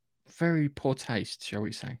like very poor taste, shall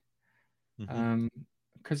we say?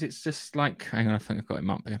 Because it's just like, hang on, I think I've got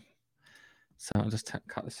him up here. So I'll just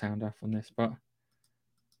cut the sound off on this. But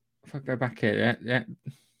if I go back here, yeah.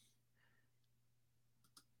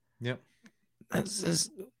 Yep.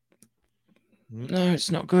 No,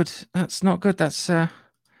 it's not good. That's not good. It's not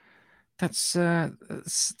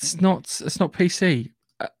PC.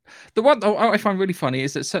 The one I find really funny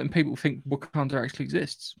is that certain people think Wakanda actually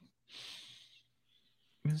exists.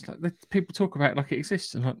 It's like people talk about it like it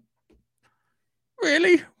exists, and like,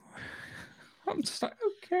 really? I'm just like,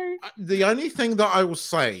 okay. The only thing that I will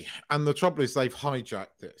say, and the trouble is they've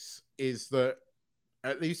hijacked this, is that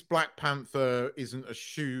at least Black Panther isn't a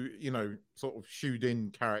sort of shoed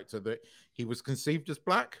in character. That he was conceived as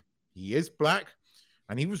black, he is black,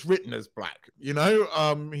 and he was written as black. He's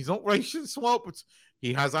not racial swapped.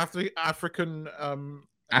 He has African.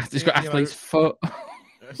 He's got athlete's foot.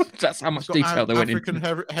 That's how much detail they went into.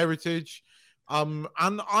 African heritage. And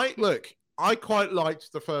I quite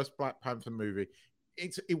liked the first Black Panther movie.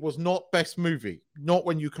 It was not best movie, not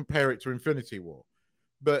when you compare it to Infinity War,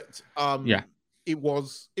 but it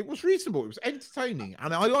was reasonable. It was entertaining,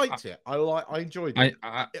 and I liked it. I enjoyed it.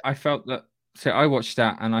 I felt that. So I watched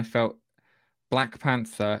that, and I felt Black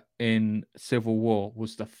Panther in Civil War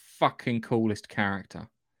was the fucking coolest character.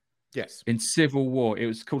 Yes, in Civil War, it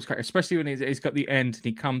was the coolest character, especially when he's got the end and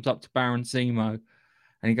he comes up to Baron Zemo,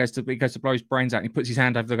 and he goes to blow his brains out, and he puts his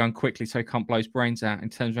hand over the gun quickly so he can't blow his brains out,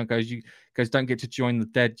 and turns around and goes, don't get to join the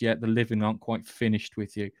dead yet, the living aren't quite finished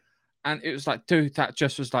with you. And it was like, dude, that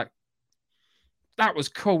just was like, that was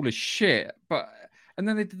cool as shit. And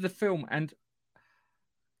then they did the film, and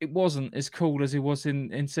it wasn't as cool as it was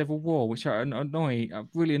in Civil War, which I'm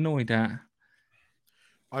really annoyed at.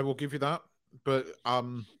 I will give you that, but I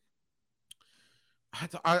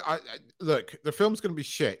look, the film's going to be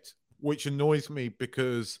shit, which annoys me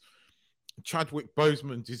because Chadwick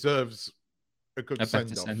Boseman deserves a good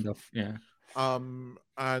send-off. Yeah. And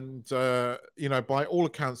by all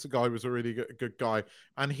accounts, the guy was a really good guy,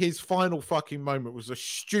 and his final fucking moment was a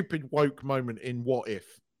stupid woke moment in What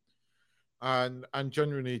If, and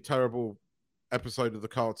genuinely terrible episode of the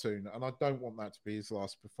cartoon, and I don't want that to be his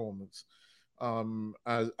last performance.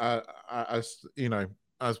 As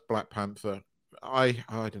Black Panther, I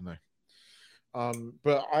don't know.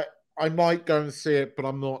 But I might go and see it, but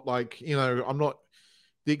I'm not I'm not.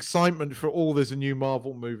 The excitement for there's a new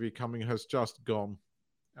Marvel movie coming has just gone,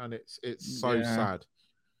 and it's so sad.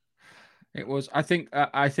 It was. I think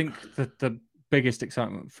that the biggest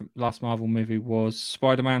excitement from last Marvel movie was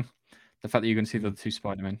Spider-Man. The fact that you're going to see the other two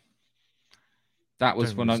Spider-Men. That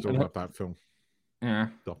was when I love that film. Yeah,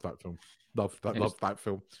 love that film. Love that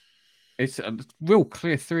film. It's a real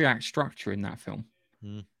clear 3-act structure in that film.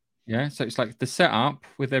 Yeah, so it's like the setup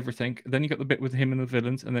with everything, then you got the bit with him and the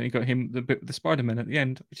villains, and then you got the bit with the Spider-Man at the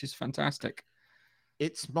end, which is fantastic.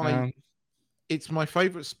 It's my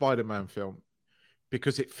favorite Spider-Man film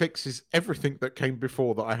because it fixes everything that came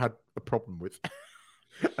before that I had a problem with,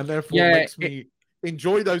 and therefore makes me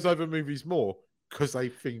enjoy those other movies more because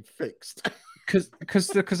they've been fixed. Because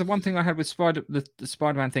the one thing I had with the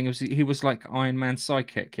Spider-Man thing was he was like Iron Man's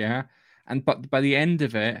sidekick, yeah, but by the end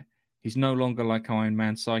of it, he's no longer like Iron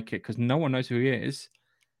Man's sidekick because no one knows who he is.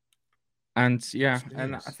 And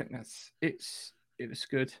and I think it was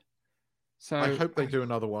good. So I hope they do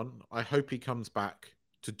another one. I hope he comes back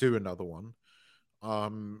to do another one.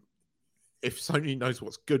 If Sony knows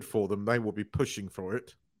what's good for them, they will be pushing for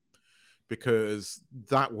it because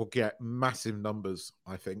that will get massive numbers,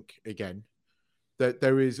 I think, again.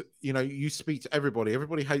 There is, you speak to everybody.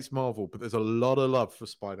 Everybody hates Marvel, but there's a lot of love for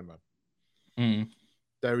Spider-Man.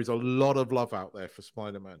 There is a lot of love out there for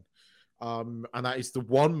Spider-Man. And that is the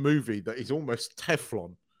one movie that is almost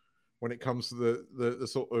Teflon when it comes to the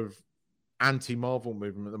sort of anti-Marvel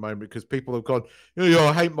movement at the moment, because people have gone,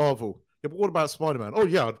 I hate Marvel. Yeah, but what about Spider-Man? Oh,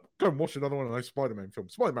 yeah, I'd go and watch another one of those Spider-Man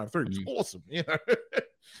films. Spider-Man 3 was awesome, Yeah.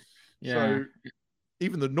 So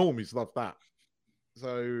even the normies love that.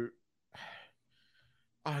 So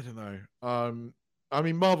I don't know. I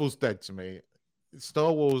mean, Marvel's dead to me.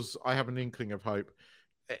 Star Wars, I have an inkling of hope.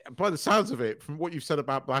 By the sounds of it, from what you've said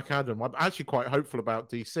about Black Adam, I'm actually quite hopeful about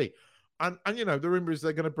DC. And you know, the rumor is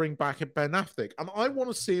they're going to bring back Ben Affleck, and I want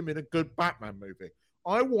to see him in a good Batman movie.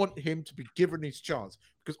 I want him to be given his chance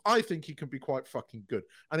because I think he can be quite fucking good.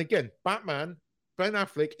 And again, Batman, Ben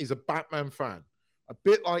Affleck is a Batman fan, a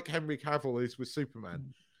bit like Henry Cavill is with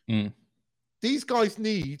Superman. Mm. These guys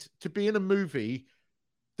need to be in a movie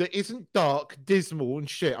that isn't dark, dismal, and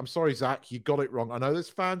shit. I'm sorry, Zach, you got it wrong. I know there's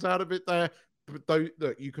fans out of it there, but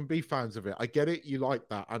look, you can be fans of it. I get it. You like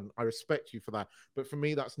that, and I respect you for that. But for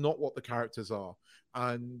me, that's not what the characters are.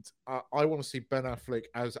 And I want to see Ben Affleck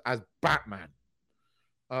as Batman.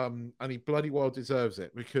 And he bloody well deserves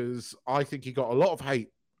it because I think he got a lot of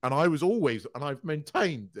hate. And I was always, and I've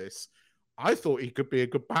maintained this, I thought he could be a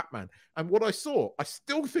good Batman. And what I saw, I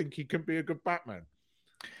still think he can be a good Batman.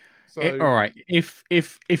 So, all right,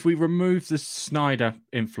 if we remove the Snyder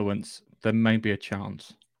influence, there may be a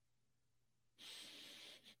chance.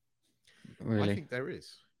 Really? I think there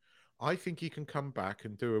is. I think he can come back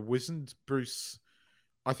and do a wizened Bruce.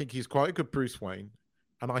 I think he's quite a good Bruce Wayne,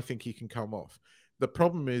 and I think he can come off. The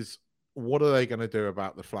problem is, what are they going to do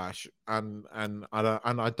about the Flash? And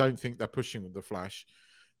I don't think they're pushing with the Flash.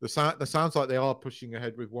 The sounds like they are pushing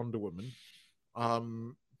ahead with Wonder Woman,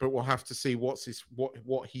 but we'll have to see what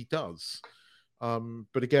he does.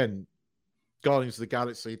 But again, Guardians of the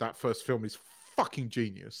Galaxy, that first film is fucking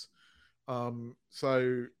genius.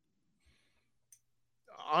 So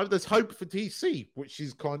there's hope for DC, which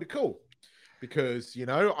is kind of cool because, you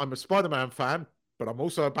know, I'm a Spider-Man fan, but I'm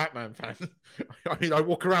also a Batman fan. I mean, I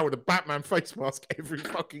walk around with a Batman face mask every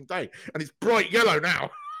fucking day, and it's bright yellow now.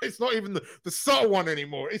 It's not even the subtle one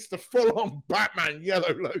anymore. It's the full-on Batman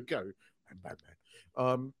yellow logo. I'm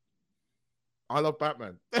Batman. I love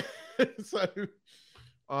Batman. So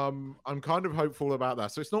I'm kind of hopeful about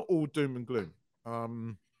that. So it's not all doom and gloom.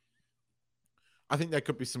 I think there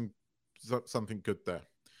could be something good there.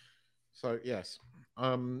 So yes.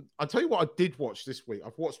 I'll tell you what I did watch this week.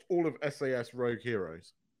 I've watched all of SAS Rogue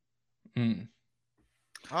Heroes.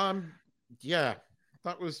 Yeah,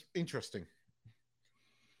 that was interesting.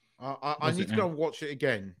 I need to go and watch it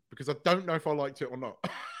again because I don't know if I liked it or not.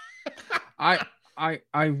 I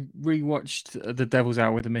rewatched The Devil's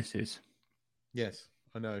Hour with the Missus. Yes,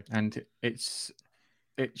 I know. And there's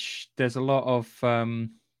a lot of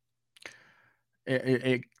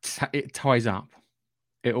it ties up.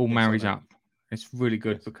 It all marries up. It's really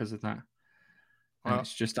good because of that. And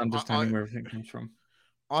it's just understanding where everything comes from.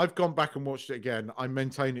 I've gone back and watched it again. I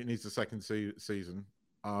maintain it needs a second season.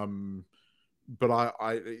 But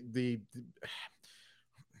I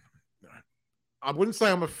wouldn't say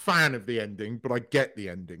I'm a fan of the ending, but I get the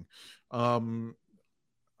ending.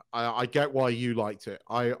 I get why you liked it.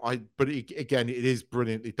 But again, it is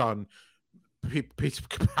brilliantly done. Peter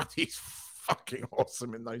Capaldi is fucking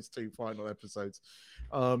awesome in those two final episodes.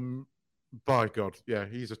 By God, yeah,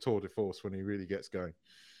 he's a tour de force when he really gets going.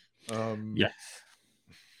 Yes,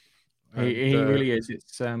 he really is.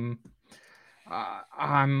 It's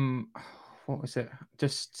what was it?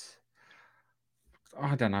 Just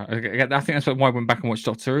I don't know. I think that's why I went back and watched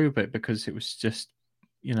Doctor Who a bit because it was just,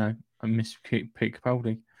 you know, I miss Peter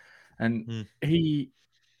Capaldi, and he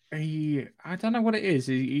I don't know what it is.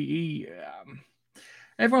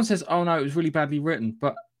 Everyone says, "Oh no, it was really badly written,"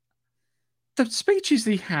 but the speeches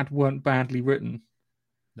he had weren't badly written.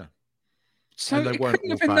 No, so it couldn't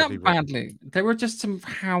have been that badly. There were just some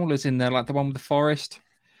howlers in there, like the one with the forest.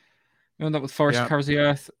 You know that with Forest Covers the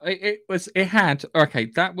Earth. It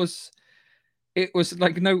was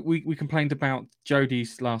like, no, we complained about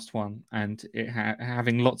Jodie's last one and it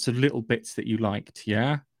having lots of little bits that you liked.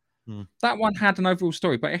 Yeah, that one had an overall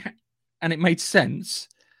story, but it made sense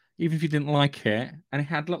even if you didn't like it, and it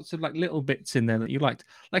had lots of like little bits in there that you liked,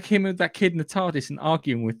 like him with that kid in the TARDIS and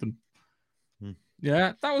arguing with them.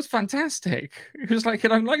 Yeah, that was fantastic. It was like, I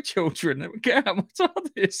don't like children. Get out of my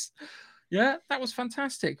TARDIS. Yeah, that was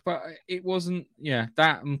fantastic, but it wasn't. Yeah,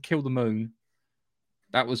 that and Kill the Moon.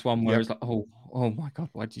 That was one where it's like, oh my God,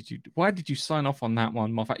 why did you sign off on that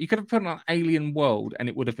one, Moffat? You could have put on Alien World and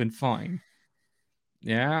it would have been fine.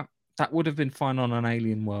 Yeah, that would have been fine on an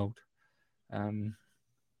Alien World. But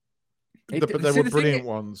there were brilliant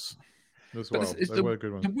ones as well. They were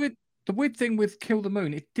good ones. The weird thing with Kill the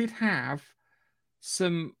Moon, it did have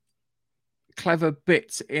some clever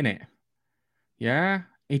bits in it. Yeah.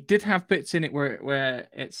 It did have bits in it where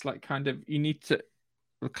it's like kind of, you need to,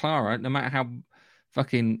 Clara, no matter how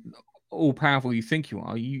fucking all powerful you think you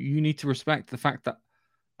are, you need to respect the fact that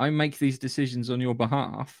I make these decisions on your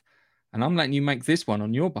behalf, and I'm letting you make this one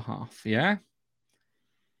on your behalf. Yeah.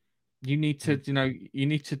 You need to,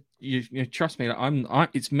 you trust me. Like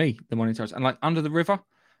it's me, the one in charge. And like under the river,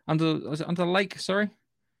 was it under the lake? Sorry.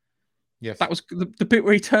 Yes. That was the bit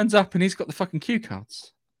where he turns up and he's got the fucking cue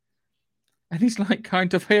cards. And he's like,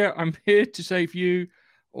 kind of, I'm here to save you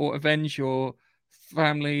or avenge your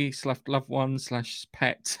family / loved one /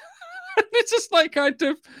 pet. It's just like, kind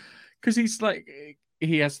of, because he's like,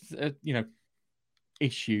 he has,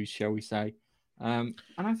 issues, shall we say. And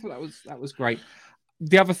I thought that was great.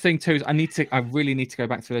 The other thing too is I really need to go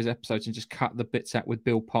back to those episodes and just cut the bits out with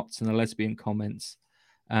Bill Potts and the lesbian comments,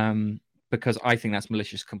 because I think that's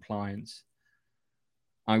malicious compliance.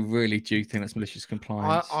 I really do think that's malicious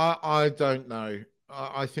compliance. I don't know.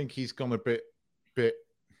 I think he's gone a bit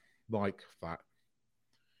like that.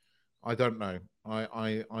 I don't know.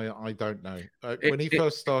 I don't know. When he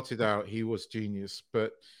first started out, he was genius,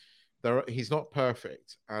 but he's not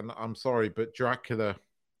perfect. And I'm sorry, but Dracula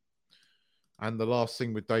and the last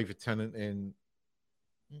thing with David Tennant in,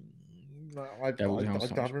 I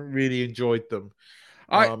haven't really enjoyed them.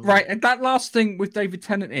 Right, and that last thing with David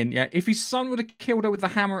Tennant in, yeah, if his son would have killed her with the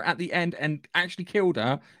hammer at the end and actually killed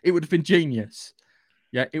her, it would have been genius.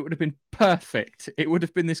 Yeah, it would have been perfect. It would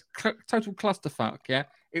have been this total clusterfuck. Yeah,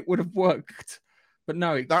 it would have worked. But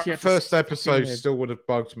no, that first episode still would have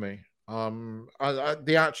bugged me.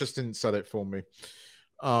 The actress didn't sell it for me.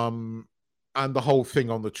 And the whole thing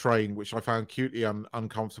on the train, which I found cutely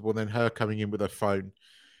uncomfortable, and then her coming in with her phone.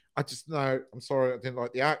 I just no. I'm sorry, I didn't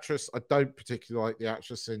like the actress. I don't particularly like the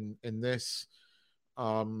actress in this.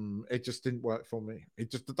 It just didn't work for me.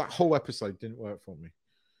 That whole episode didn't work for me.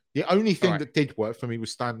 The only thing that did work for me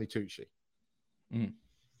was Stanley Tucci. Mm.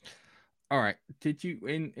 All right. Did you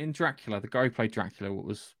in Dracula, the guy who played Dracula, what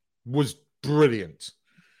was brilliant.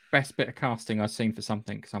 Best bit of casting I've seen for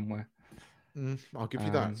something somewhere. I'll give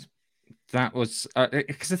you that. That was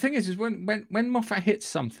because the thing is when Moffat hits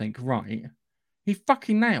something right, he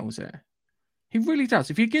fucking nails it. He really does.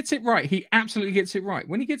 If he gets it right, he absolutely gets it right.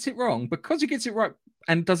 When he gets it wrong, because he gets it right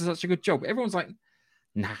and does such a good job, everyone's like,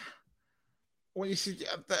 nah. Well, you see,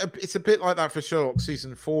 it's a bit like that for Sherlock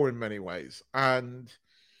season 4 in many ways, and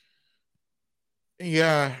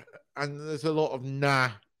yeah, and there's a lot of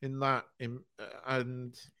nah in that,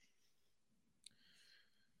 and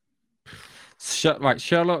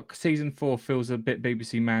Sherlock season 4 feels a bit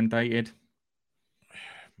BBC mandated.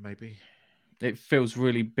 Maybe it feels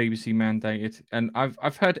really BBC mandated, and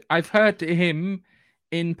I've heard him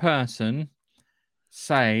in person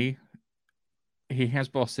say he has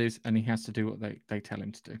bosses and he has to do what they tell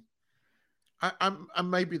him to do.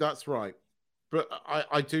 And maybe that's right, but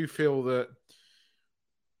I do feel that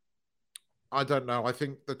I don't know. I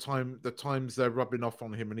think the times they're rubbing off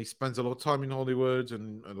on him, and he spends a lot of time in Hollywood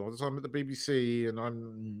and a lot of time at the BBC,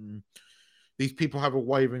 and these people have a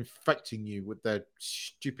way of infecting you with their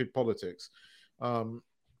stupid politics.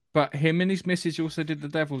 But him and his missus also did The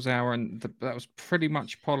Devil's Hour, and that was pretty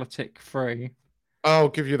much politic free. I'll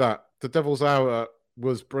give you that. The Devil's Hour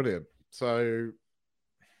was brilliant. So,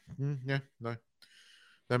 yeah, no.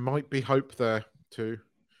 There might be hope there, too.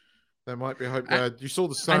 There might be hope there. You saw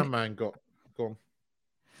the Sandman got gone.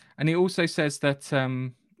 And he also says that,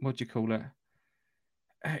 what do you call it?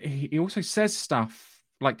 He also says stuff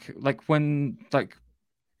like when,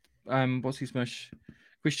 what's his mush?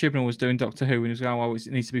 Chris Chibnall was doing Doctor Who, and he was going, "Oh, it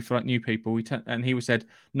needs to be for new people." And he said,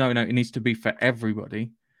 "No, it needs to be for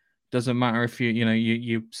everybody. Doesn't matter if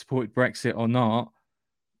you supported Brexit or not."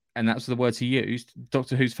 And that's the words he used.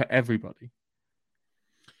 Doctor Who's for everybody,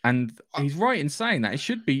 and he's right in saying that it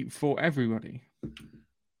should be for everybody.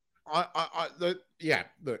 Yeah,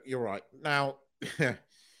 look, you're right. Now,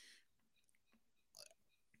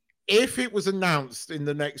 if it was announced in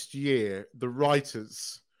the next year, the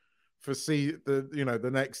writers for the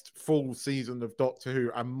next full season of Doctor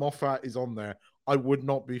Who, and Moffat is on there, I would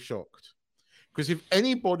not be shocked. Because if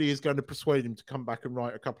anybody is going to persuade him to come back and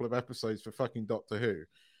write a couple of episodes for fucking Doctor Who,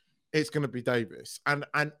 it's going to be Davis. And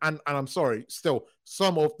I'm sorry, still,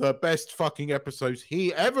 some of the best fucking episodes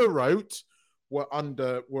he ever wrote were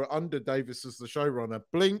under Davis as the showrunner.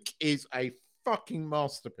 Blink is a fucking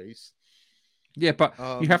masterpiece. Yeah, but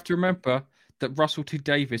you have to remember that Russell T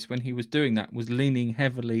Davies, when he was doing that, was leaning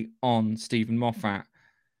heavily on Stephen Moffat.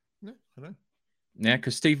 Yeah, I know. Yeah,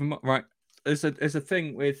 because Stephen, right? There's a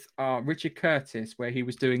thing with Richard Curtis where he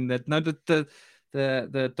was doing the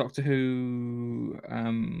Doctor Who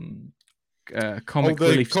comic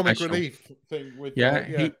relief thing with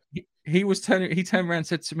he turned around and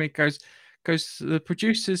said to me, goes the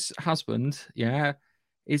producer's husband,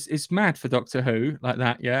 is mad for Doctor Who like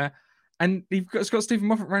that, yeah. And it's got Stephen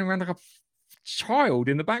Moffat running around like a child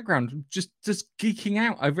in the background, just geeking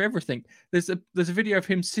out over everything. There's a video of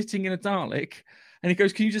him sitting in a Dalek, and he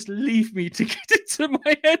goes, "Can you just leave me to get into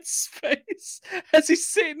my headspace?" As he's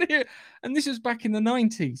sitting here, and this was back in the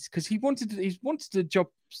 90s because he's wanted a job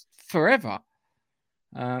forever.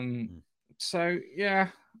 So yeah,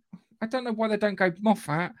 I don't know why they don't go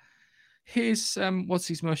Moffat. Here's what's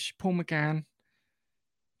his mush, Paul McGann.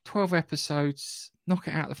 12 episodes, knock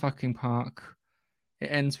it out the fucking park. It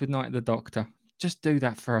ends with Night of the Doctor. Just do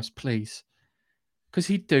that for us, please. Because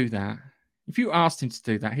he'd do that. If you asked him to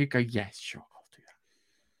do that, he'd go, yes, sure, I'll do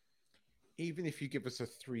that. Even if you give us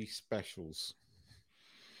 3 specials.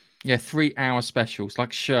 Yeah, 3-hour specials,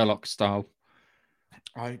 like Sherlock style.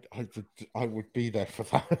 I would be there for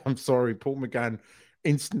that. I'm sorry, Paul McGann,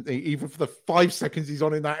 instantly, even for the 5 seconds he's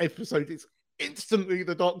on in that episode, it's instantly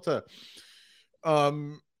the Doctor.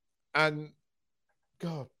 And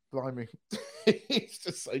God, blimey, he's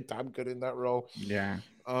just so damn good in that role. Yeah.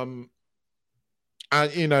 And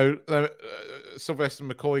Sylvester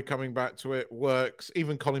McCoy coming back to it works.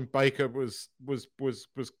 Even Colin Baker was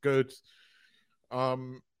good. Those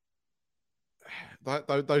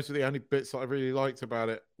are the only bits that I really liked about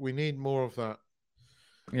it. We need more of that.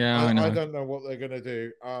 Yeah, I know. I don't know what they're going to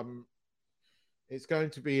do. It's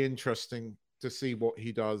going to be interesting to see what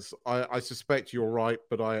he does. I suspect you're right,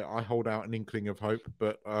 but I hold out an inkling of hope.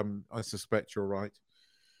 But I suspect you're right.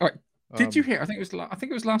 All right. Did you hear? I think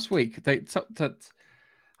it was last week. They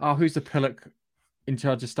who's the pillock in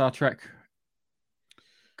charge of Star Trek?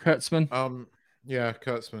 Kurtzman. Yeah,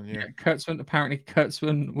 Kurtzman. Yeah, Kurtzman. Apparently,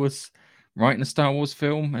 Kurtzman was writing a Star Wars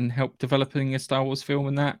film and helped developing a Star Wars film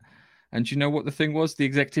and that. And do you know what the thing was? The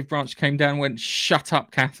executive branch came down and went, "Shut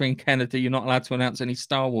up, Kathleen Kennedy. You're not allowed to announce any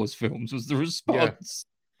Star Wars films," was the response.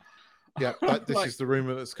 Yeah, this is the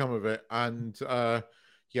rumor that's come of it. And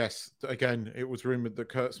yes, again, it was rumored that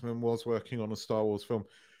Kurtzman was working on a Star Wars film.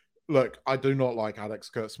 Look, I do not like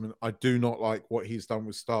Alex Kurtzman. I do not like what he's done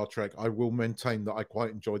with Star Trek. I will maintain that I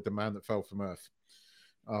quite enjoyed The Man That Fell from Earth.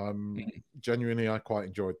 Genuinely, I quite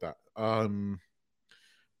enjoyed that.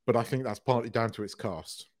 But I think that's partly down to its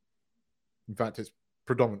cast. In fact, it's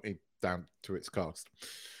predominantly down to its cast.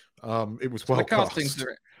 It was well cast.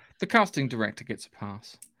 The casting director gets a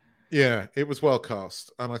pass. Yeah, it was well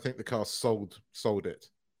cast, and I think the cast sold it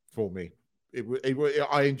for me.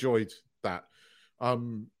 I enjoyed that.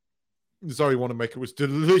 Zoe Wanamaker was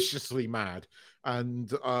deliciously mad,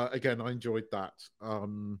 and again, I enjoyed that.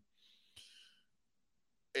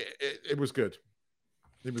 It was good.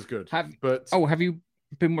 It was good. Have you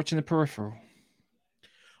been watching The Peripheral?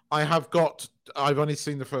 I've only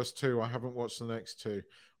seen the first 2. I haven't watched the next 2.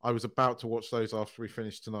 I was about to watch those after we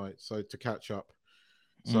finished tonight, so to catch up.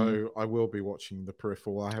 So I will be watching The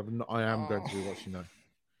Peripheral. I am going to be watching that.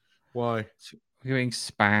 Why? You're being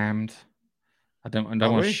spammed. I don't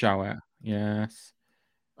want to show it. Yes.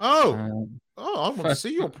 I want to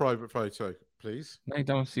see your private photo, please. No, you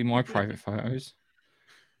don't want to see my private photos.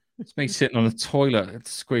 It's me sitting on the toilet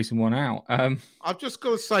squeezing one out. I've just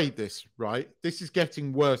got to say this, right? This is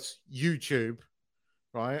getting worse, YouTube,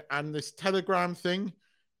 right? And this Telegram thing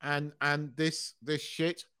and this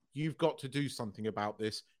shit, you've got to do something about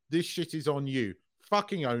this. This shit is on you.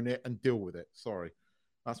 Fucking own it and deal with it. Sorry.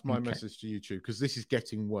 That's my message to YouTube, because this is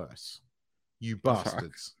getting worse. You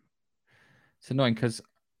bastards. It's annoying because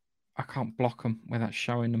I can't block them without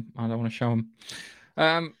showing them. I don't want to show them.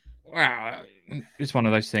 Well, it's one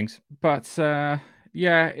of those things. But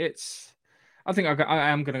yeah, I think I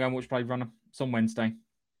am going to go and watch Blade Runner. It's on Wednesday.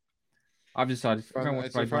 I've decided.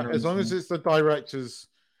 As long as it's the director's,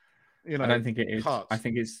 I don't think it is. Cut. I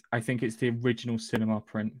think it's the original cinema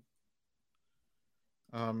print.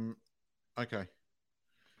 Okay.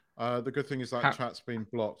 The good thing is that chat's been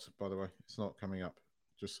blocked, by the way. It's not coming up,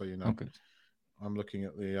 just so you know. Oh, good. I'm looking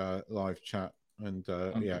at the live chat, and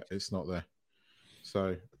it's not there.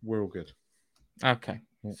 So we're all good. Okay.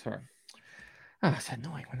 Sorry. It's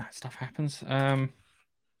annoying when that stuff happens. I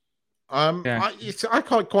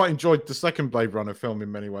quite enjoyed the second Blade Runner film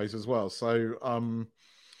in many ways as well. So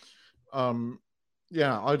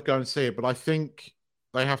I'd go and see it, but I think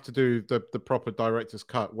they have to do the proper director's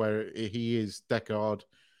cut where Deckard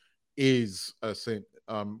is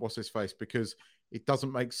what's his face, because it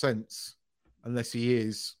doesn't make sense unless he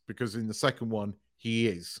is, because in the second one he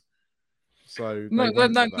is. So no,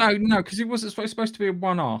 because it wasn't supposed to be a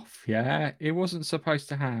one-off. Yeah, it wasn't supposed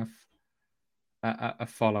to have a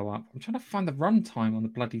follow-up. I'm trying to find the runtime on the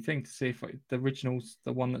bloody thing to see if the original's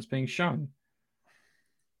the one that's being shown.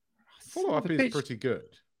 Follow-up is pretty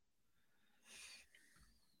good.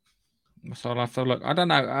 So I'll have to look. I don't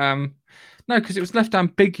know. No, because it was left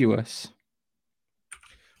ambiguous.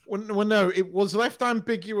 well, no, it was left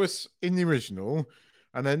ambiguous in the original,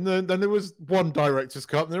 and then there was one director's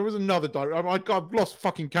cut, and there was another director. I've lost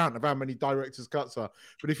fucking count of how many director's cuts are.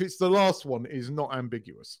 But if it's the last one, it is not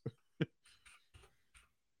ambiguous.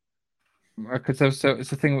 Because it's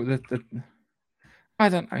the thing with the I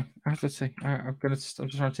don't know. I have to see. I'm just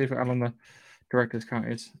trying to see if how long the director's cut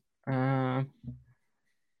is. The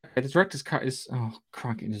director's cut is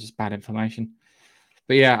crikey, this is bad information.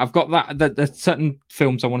 But yeah, I've got that. There's certain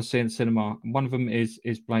films I want to see in the cinema. One of them is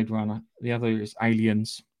Blade Runner. The other is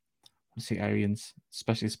Aliens. I want to see Aliens,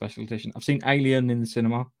 especially special edition. I've seen Alien in the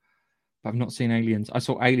cinema, but I've not seen Aliens. I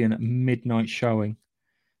saw Alien at midnight showing,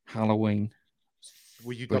 Halloween.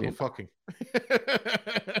 Were you double fucking?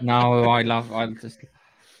 No, I just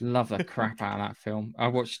love the crap out of that film. I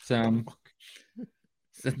watched the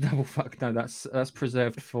double fuck. No, that's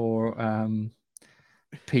preserved for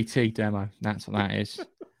PT demo. That's what that is.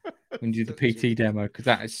 When you do the PT demo, because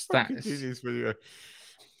that is genius video.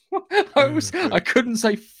 I couldn't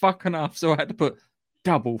say fuck enough, so I had to put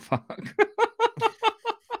double fuck.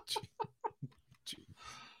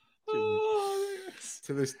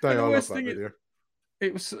 To this day, I love that video.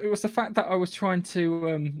 It was the fact that I was trying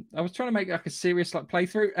to make like a serious like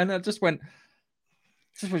playthrough, and I just went,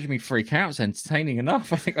 just what do you mean freak out? It's entertaining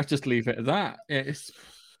enough. I think I just leave it at that. It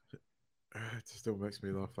still makes me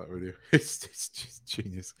laugh, that video. It's just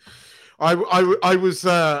genius. I was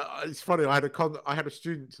it's funny. I had a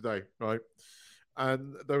student today, right?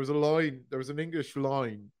 And there was an English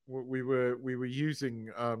line. We were using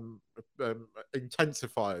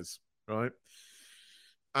intensifiers, right?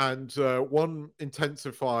 And one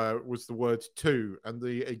intensifier was the word "to," and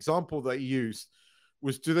the example that he used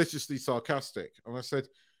was deliciously sarcastic. And I said,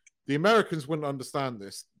 the Americans wouldn't understand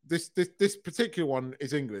this. This particular one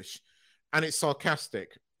is English, and it's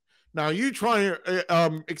sarcastic. Now you try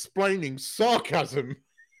explaining sarcasm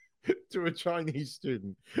to a Chinese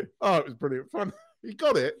student. Oh, it was brilliant fun. He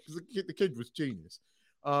got it. The kid was genius.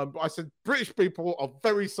 But I said, British people are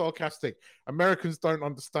very sarcastic. Americans don't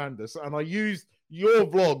understand this. And I used your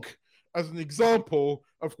vlog as an example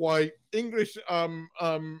of why English thing.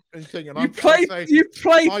 And you played my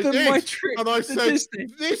trick. And I said,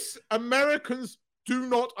 this Americans do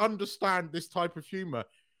not understand this type of humor.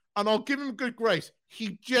 And I'll give him good grace.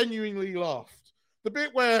 He genuinely laughed. The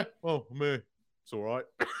bit where, oh man, it's all right.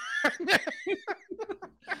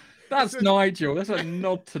 That's Nigel. That's a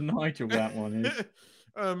nod to Nigel. That one is.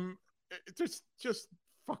 Just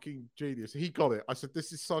fucking genius. He got it. I said,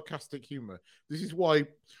 this is sarcastic humor. This is why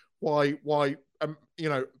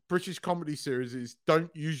British comedy series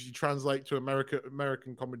don't usually translate to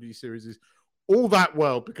American comedy series all that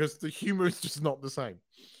well, because the humor is just not the same.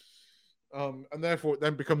 And therefore it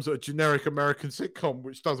then becomes a generic American sitcom,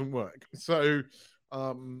 which doesn't work. So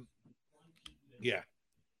yeah.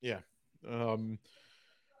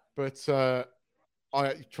 But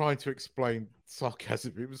I trying to explain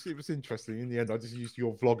sarcasm. It was interesting. In the end, I just used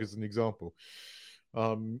your vlog as an example.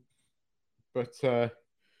 I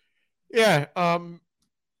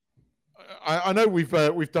know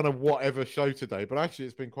we've done a whatever show today, but actually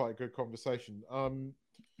it's been quite a good conversation.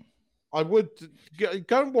 I would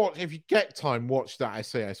go and watch, if you get time, watch that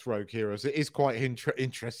SAS Rogue Heroes. It is quite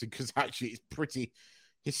interesting because actually it's pretty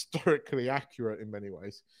historically accurate in many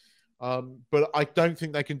ways. But I don't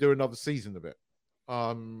think they can do another season of it.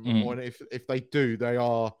 Or if they do, they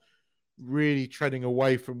are really treading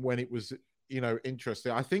away from when it was,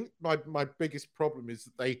 interesting. I think my biggest problem is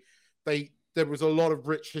that there was a lot of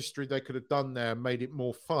rich history they could have done there, made it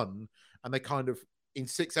more fun, and they kind of in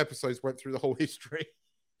 6 episodes went through the whole history.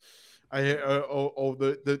 Or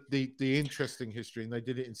the interesting history, and they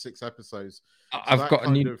did it in 6 episodes. I've got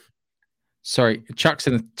a new. Sorry, Chuck's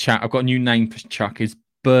in the chat. I've got a new name for Chuck. Is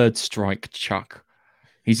Bird Strike Chuck.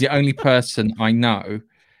 He's the only person I know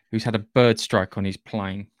who's had a bird strike on his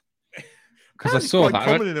plane. Because I saw that.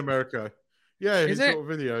 Common in America. Yeah, his sort of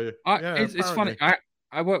video. It's funny.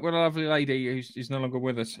 I work with a lovely lady who's no longer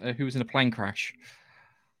with us, who was in a plane crash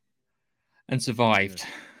and survived. Yeah.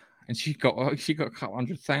 And she got a couple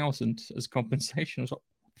 100,000 as compensation. I was like,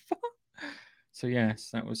 fuck? So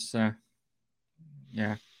yes, that was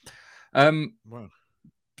yeah. Wow.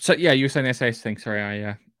 So yeah, you were saying the SAS thing. Sorry,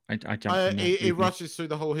 I jumped. It rushes through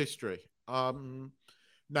the whole history.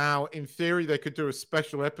 Now, in theory, they could do a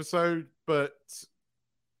special episode, but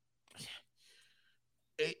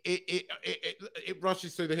it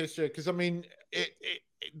rushes through the history because I mean,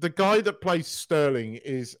 the guy that plays Sterling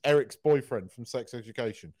is Eric's boyfriend from Sex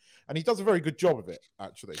Education, and he does a very good job of it,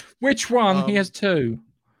 actually. Which one? He has 2.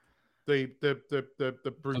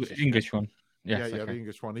 The British English one. Yes, yeah, the okay.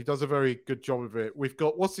 English one. He does a very good job of it. We've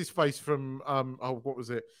got what's his face from what was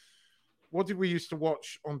it? What did we used to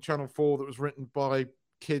watch on Channel 4 that was written by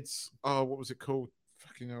kids? Oh, what was it called?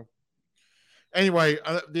 Fucking hell. Anyway,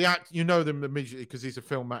 the act, you know them immediately because he's a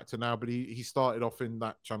film actor now, but he started off in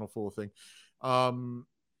that Channel 4 thing.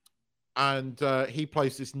 And he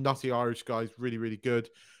plays this nutty Irish guy. He's really, really good.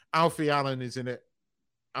 Alfie Allen is in it.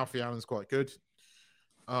 Alfie Allen's quite good.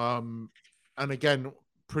 And again,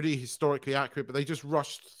 pretty historically accurate, but they just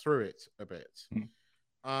rushed through it a bit.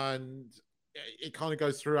 And it kind of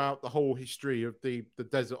goes throughout the whole history of the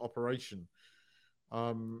desert operation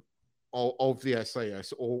of the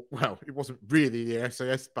SAS. Or, well, it wasn't really the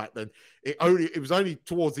SAS back then. It was only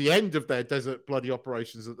towards the end of their desert bloody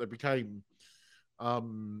operations that they became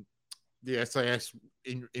the SAS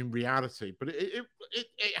in reality. But it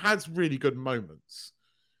has really good moments.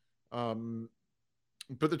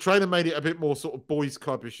 But the trailer made it a bit more sort of boys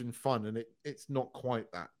clubbish and fun, and it's not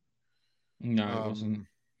quite that. No, it wasn't.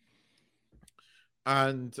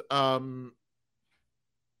 And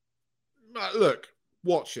look,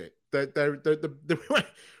 watch it.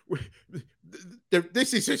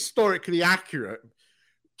 This is historically accurate.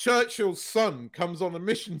 Churchill's son comes on a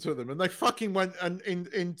mission to them, and they fucking went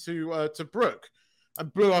into Tobruk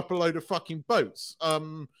and blew up a load of fucking boats.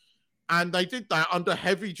 And they did that under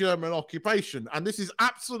heavy German occupation, and this is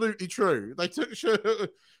absolutely true. They took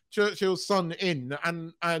Churchill's son in,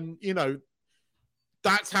 and you know,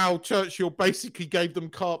 that's how Churchill basically gave them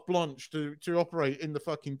carte blanche to operate in the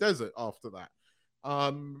fucking desert after that.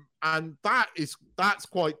 And that's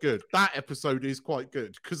quite good. That episode is quite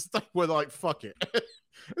good because they were like, fuck it.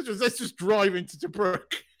 let's just drive into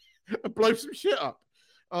Tobruk and blow some shit up.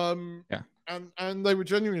 Yeah. And they were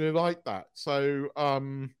genuinely like that. So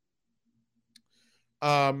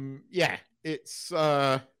yeah,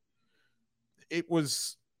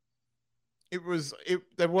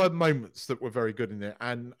 there were moments that were very good in it,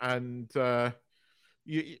 and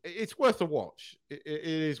it's worth a watch. It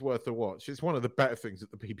is worth a watch. It's one of the better things that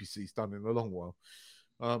the BBC's done in a long while.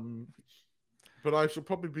 But I shall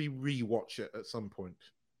probably rewatch it at some point.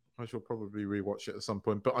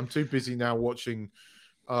 But I'm too busy now watching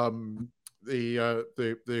the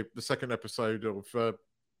second episode of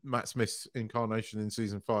Matt Smith's incarnation in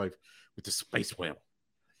season 5 with the space whale.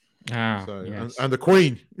 Yes. and the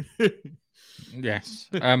Queen. Yes.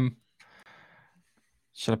 Should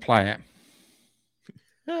I play it?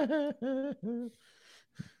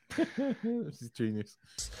 This is genius.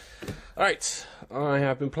 All right, I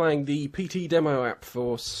have been playing the PT demo app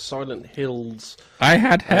for Silent Hills. I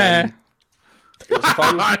had hair. It was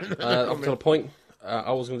fun up to a point.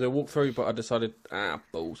 I was going to do a walkthrough, but I decided,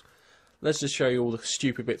 balls. Let's just show you all the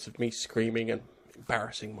stupid bits of me screaming and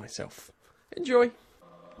embarrassing myself. Enjoy.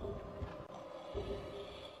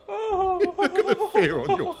 Look at the fear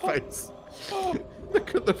on your face.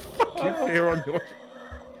 Look at the fucking fear on your face.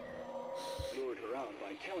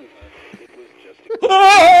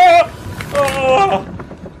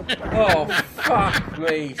 Oh, fuck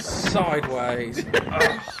me sideways.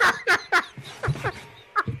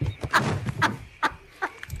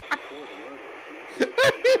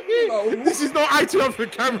 This is not acting on the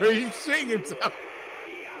camera, he's seeing himself.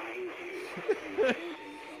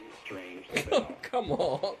 Oh, come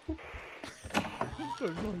on.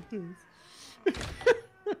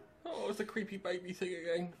 Oh, it's the creepy baby thing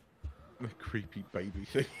again. The creepy baby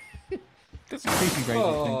thing. That's a creepy baby thing.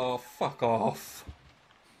 Oh, fuck off.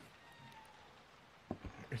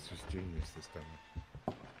 This was genius this time.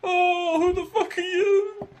 Oh, who the fuck are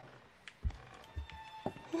you?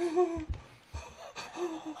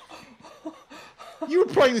 You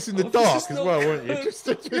were playing this in the dark as well, weren't you?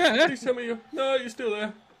 Yeah. Please tell me you're... No, you're still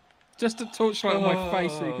there. Just a torchlight on my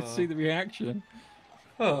face so you could see the reaction.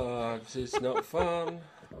 Oh, this is not fun.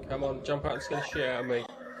 Come on, jump out and scare shit out of me.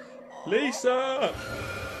 Lisa!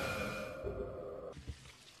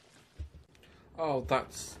 Oh,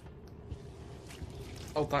 that's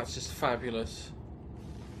just fabulous.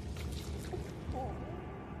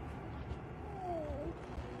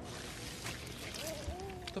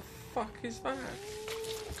 The fuck is that?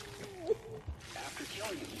 After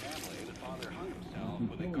killing his family, the father hung himself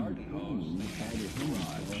with a garden hose inside his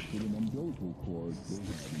garage.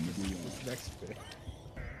 Next bit.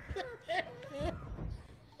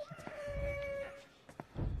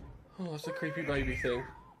 Oh, it's a creepy baby thing.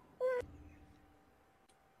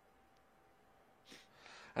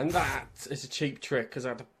 And that is a cheap trick because I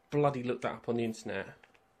had to bloody look that up on the internet.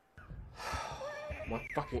 I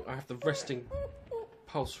have the resting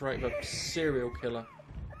pulse rate of a serial killer.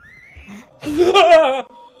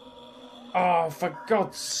 Oh, for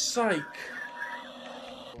God's sake.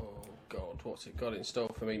 Oh, God. What's it got in store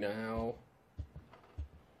for me now?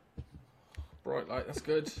 Bright light, that's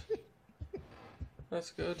good.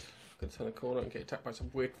 That's good. I can turn a corner and get attacked by some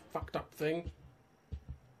weird fucked up thing.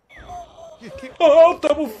 Oh,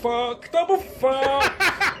 double fuck! Double fuck!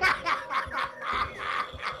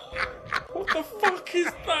 What the fuck is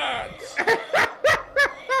that?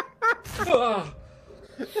 Ah.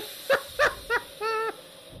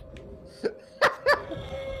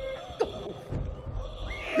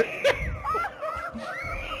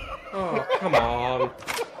 Oh, come on.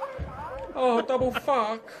 Oh, double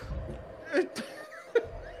fuck.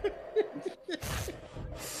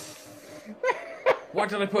 Why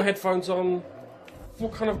did I put headphones on?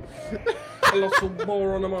 What kind of colossal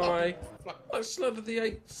moron am I? Like Slug of the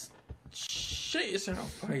Eight. Shit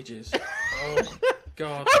yourself, pages. Oh,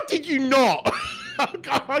 God. How did you not?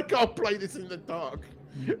 I can't play this in the dark.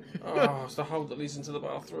 Oh, it's the hole that leads into the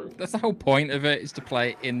bathroom. That's the whole point of it, is to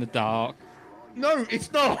play it in the dark. No,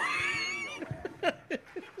 it's not.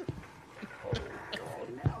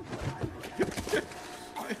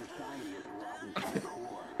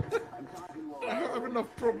 I don't have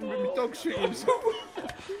enough problem with my dog shooting himself.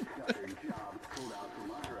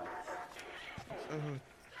 Oh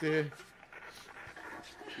dear.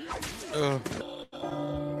 Oh,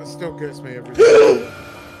 that still gets me every time.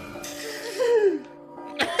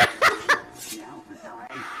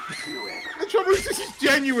 The trouble is, this is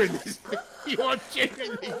genuine. You are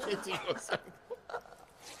genuinely shitting yourself.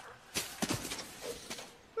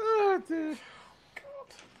 Oh dear.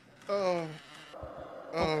 Oh.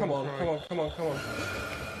 Oh, come on, right. come on, come on, come on.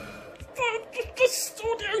 The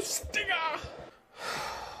studio stinger!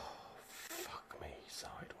 Fuck me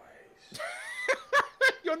sideways.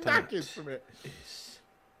 You're knackered from it. It's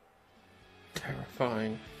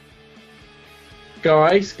terrifying.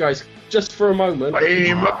 Guys, just for a moment.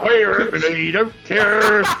 I'm a pirate and I don't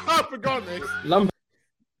care. I forgot this. Lumber.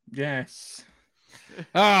 Yes.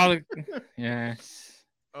 Oh, yes.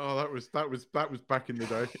 Oh, that was back in the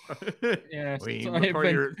day. Yes. I'm I a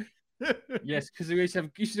pirate. Yes, because we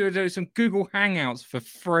used to do some Google Hangouts for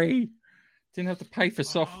free. Didn't have to pay for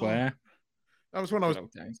software. That was when I was. Good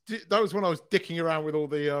old days. That was when I was dicking around with all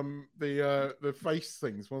the face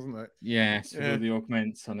things, wasn't it? Yes, with Yeah. all the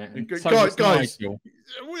augments on it. And Guys, so was guys. Nigel.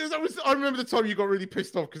 That was. I remember the time you got really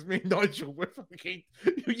pissed off because me and Nigel were fucking.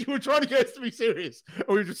 You were trying to get us to be serious, and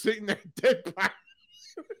we were just sitting there deadpan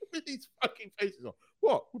with these fucking faces on.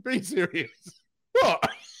 What? We're being serious. What?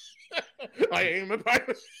 I am a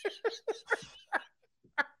pirate.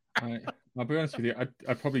 I'll be honest with you.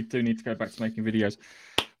 I probably do need to go back to making videos.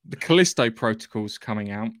 The Callisto Protocol's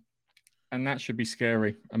coming out, and that should be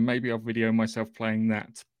scary. And maybe I'll video myself playing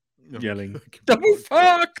that, yelling, "Double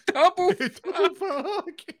fuck! Double Double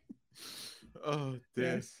fuck!" Oh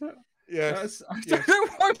dear. Yes. Yes. I don't know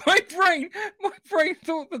why my brain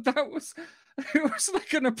thought that was it was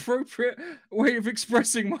like an appropriate way of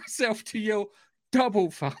expressing myself to yell double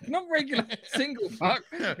fuck, not regular single fuck.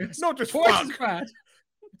 It's not just Twice fuck. as bad.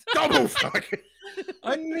 Double fuck.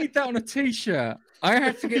 I need that on a t-shirt. I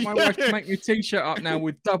have to get my wife to make me a t-shirt up now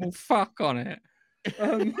with double fuck on it.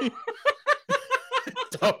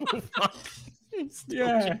 Double fuck.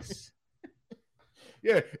 Yes.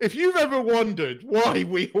 Yeah, if you've ever wondered why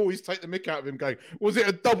we always take the mick out of him going, was it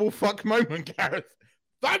a double fuck moment, Gareth?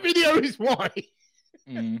 That video is why.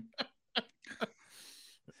 Mm.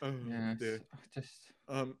 Oh, Yes. dear. I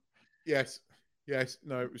just Yes,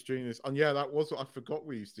 no, it was genius. And yeah, that was, I forgot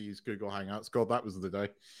we used to use Google Hangouts. God, that was the day.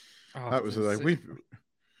 That was the day.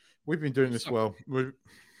 We've been doing this well.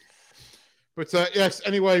 But yes,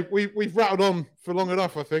 anyway, we've rattled on for long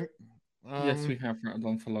enough, I think. yes, we have rattled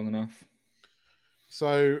on for long enough.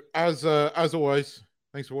 So as always,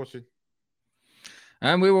 thanks for watching.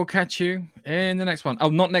 And we will catch you in the next one. Oh,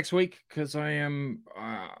 not next week, because I'm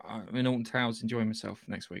in Alton Towers enjoying myself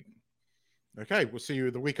next week. Okay, we'll see you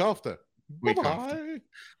the week after. Week Bye-bye. after.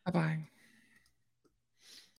 Bye-bye.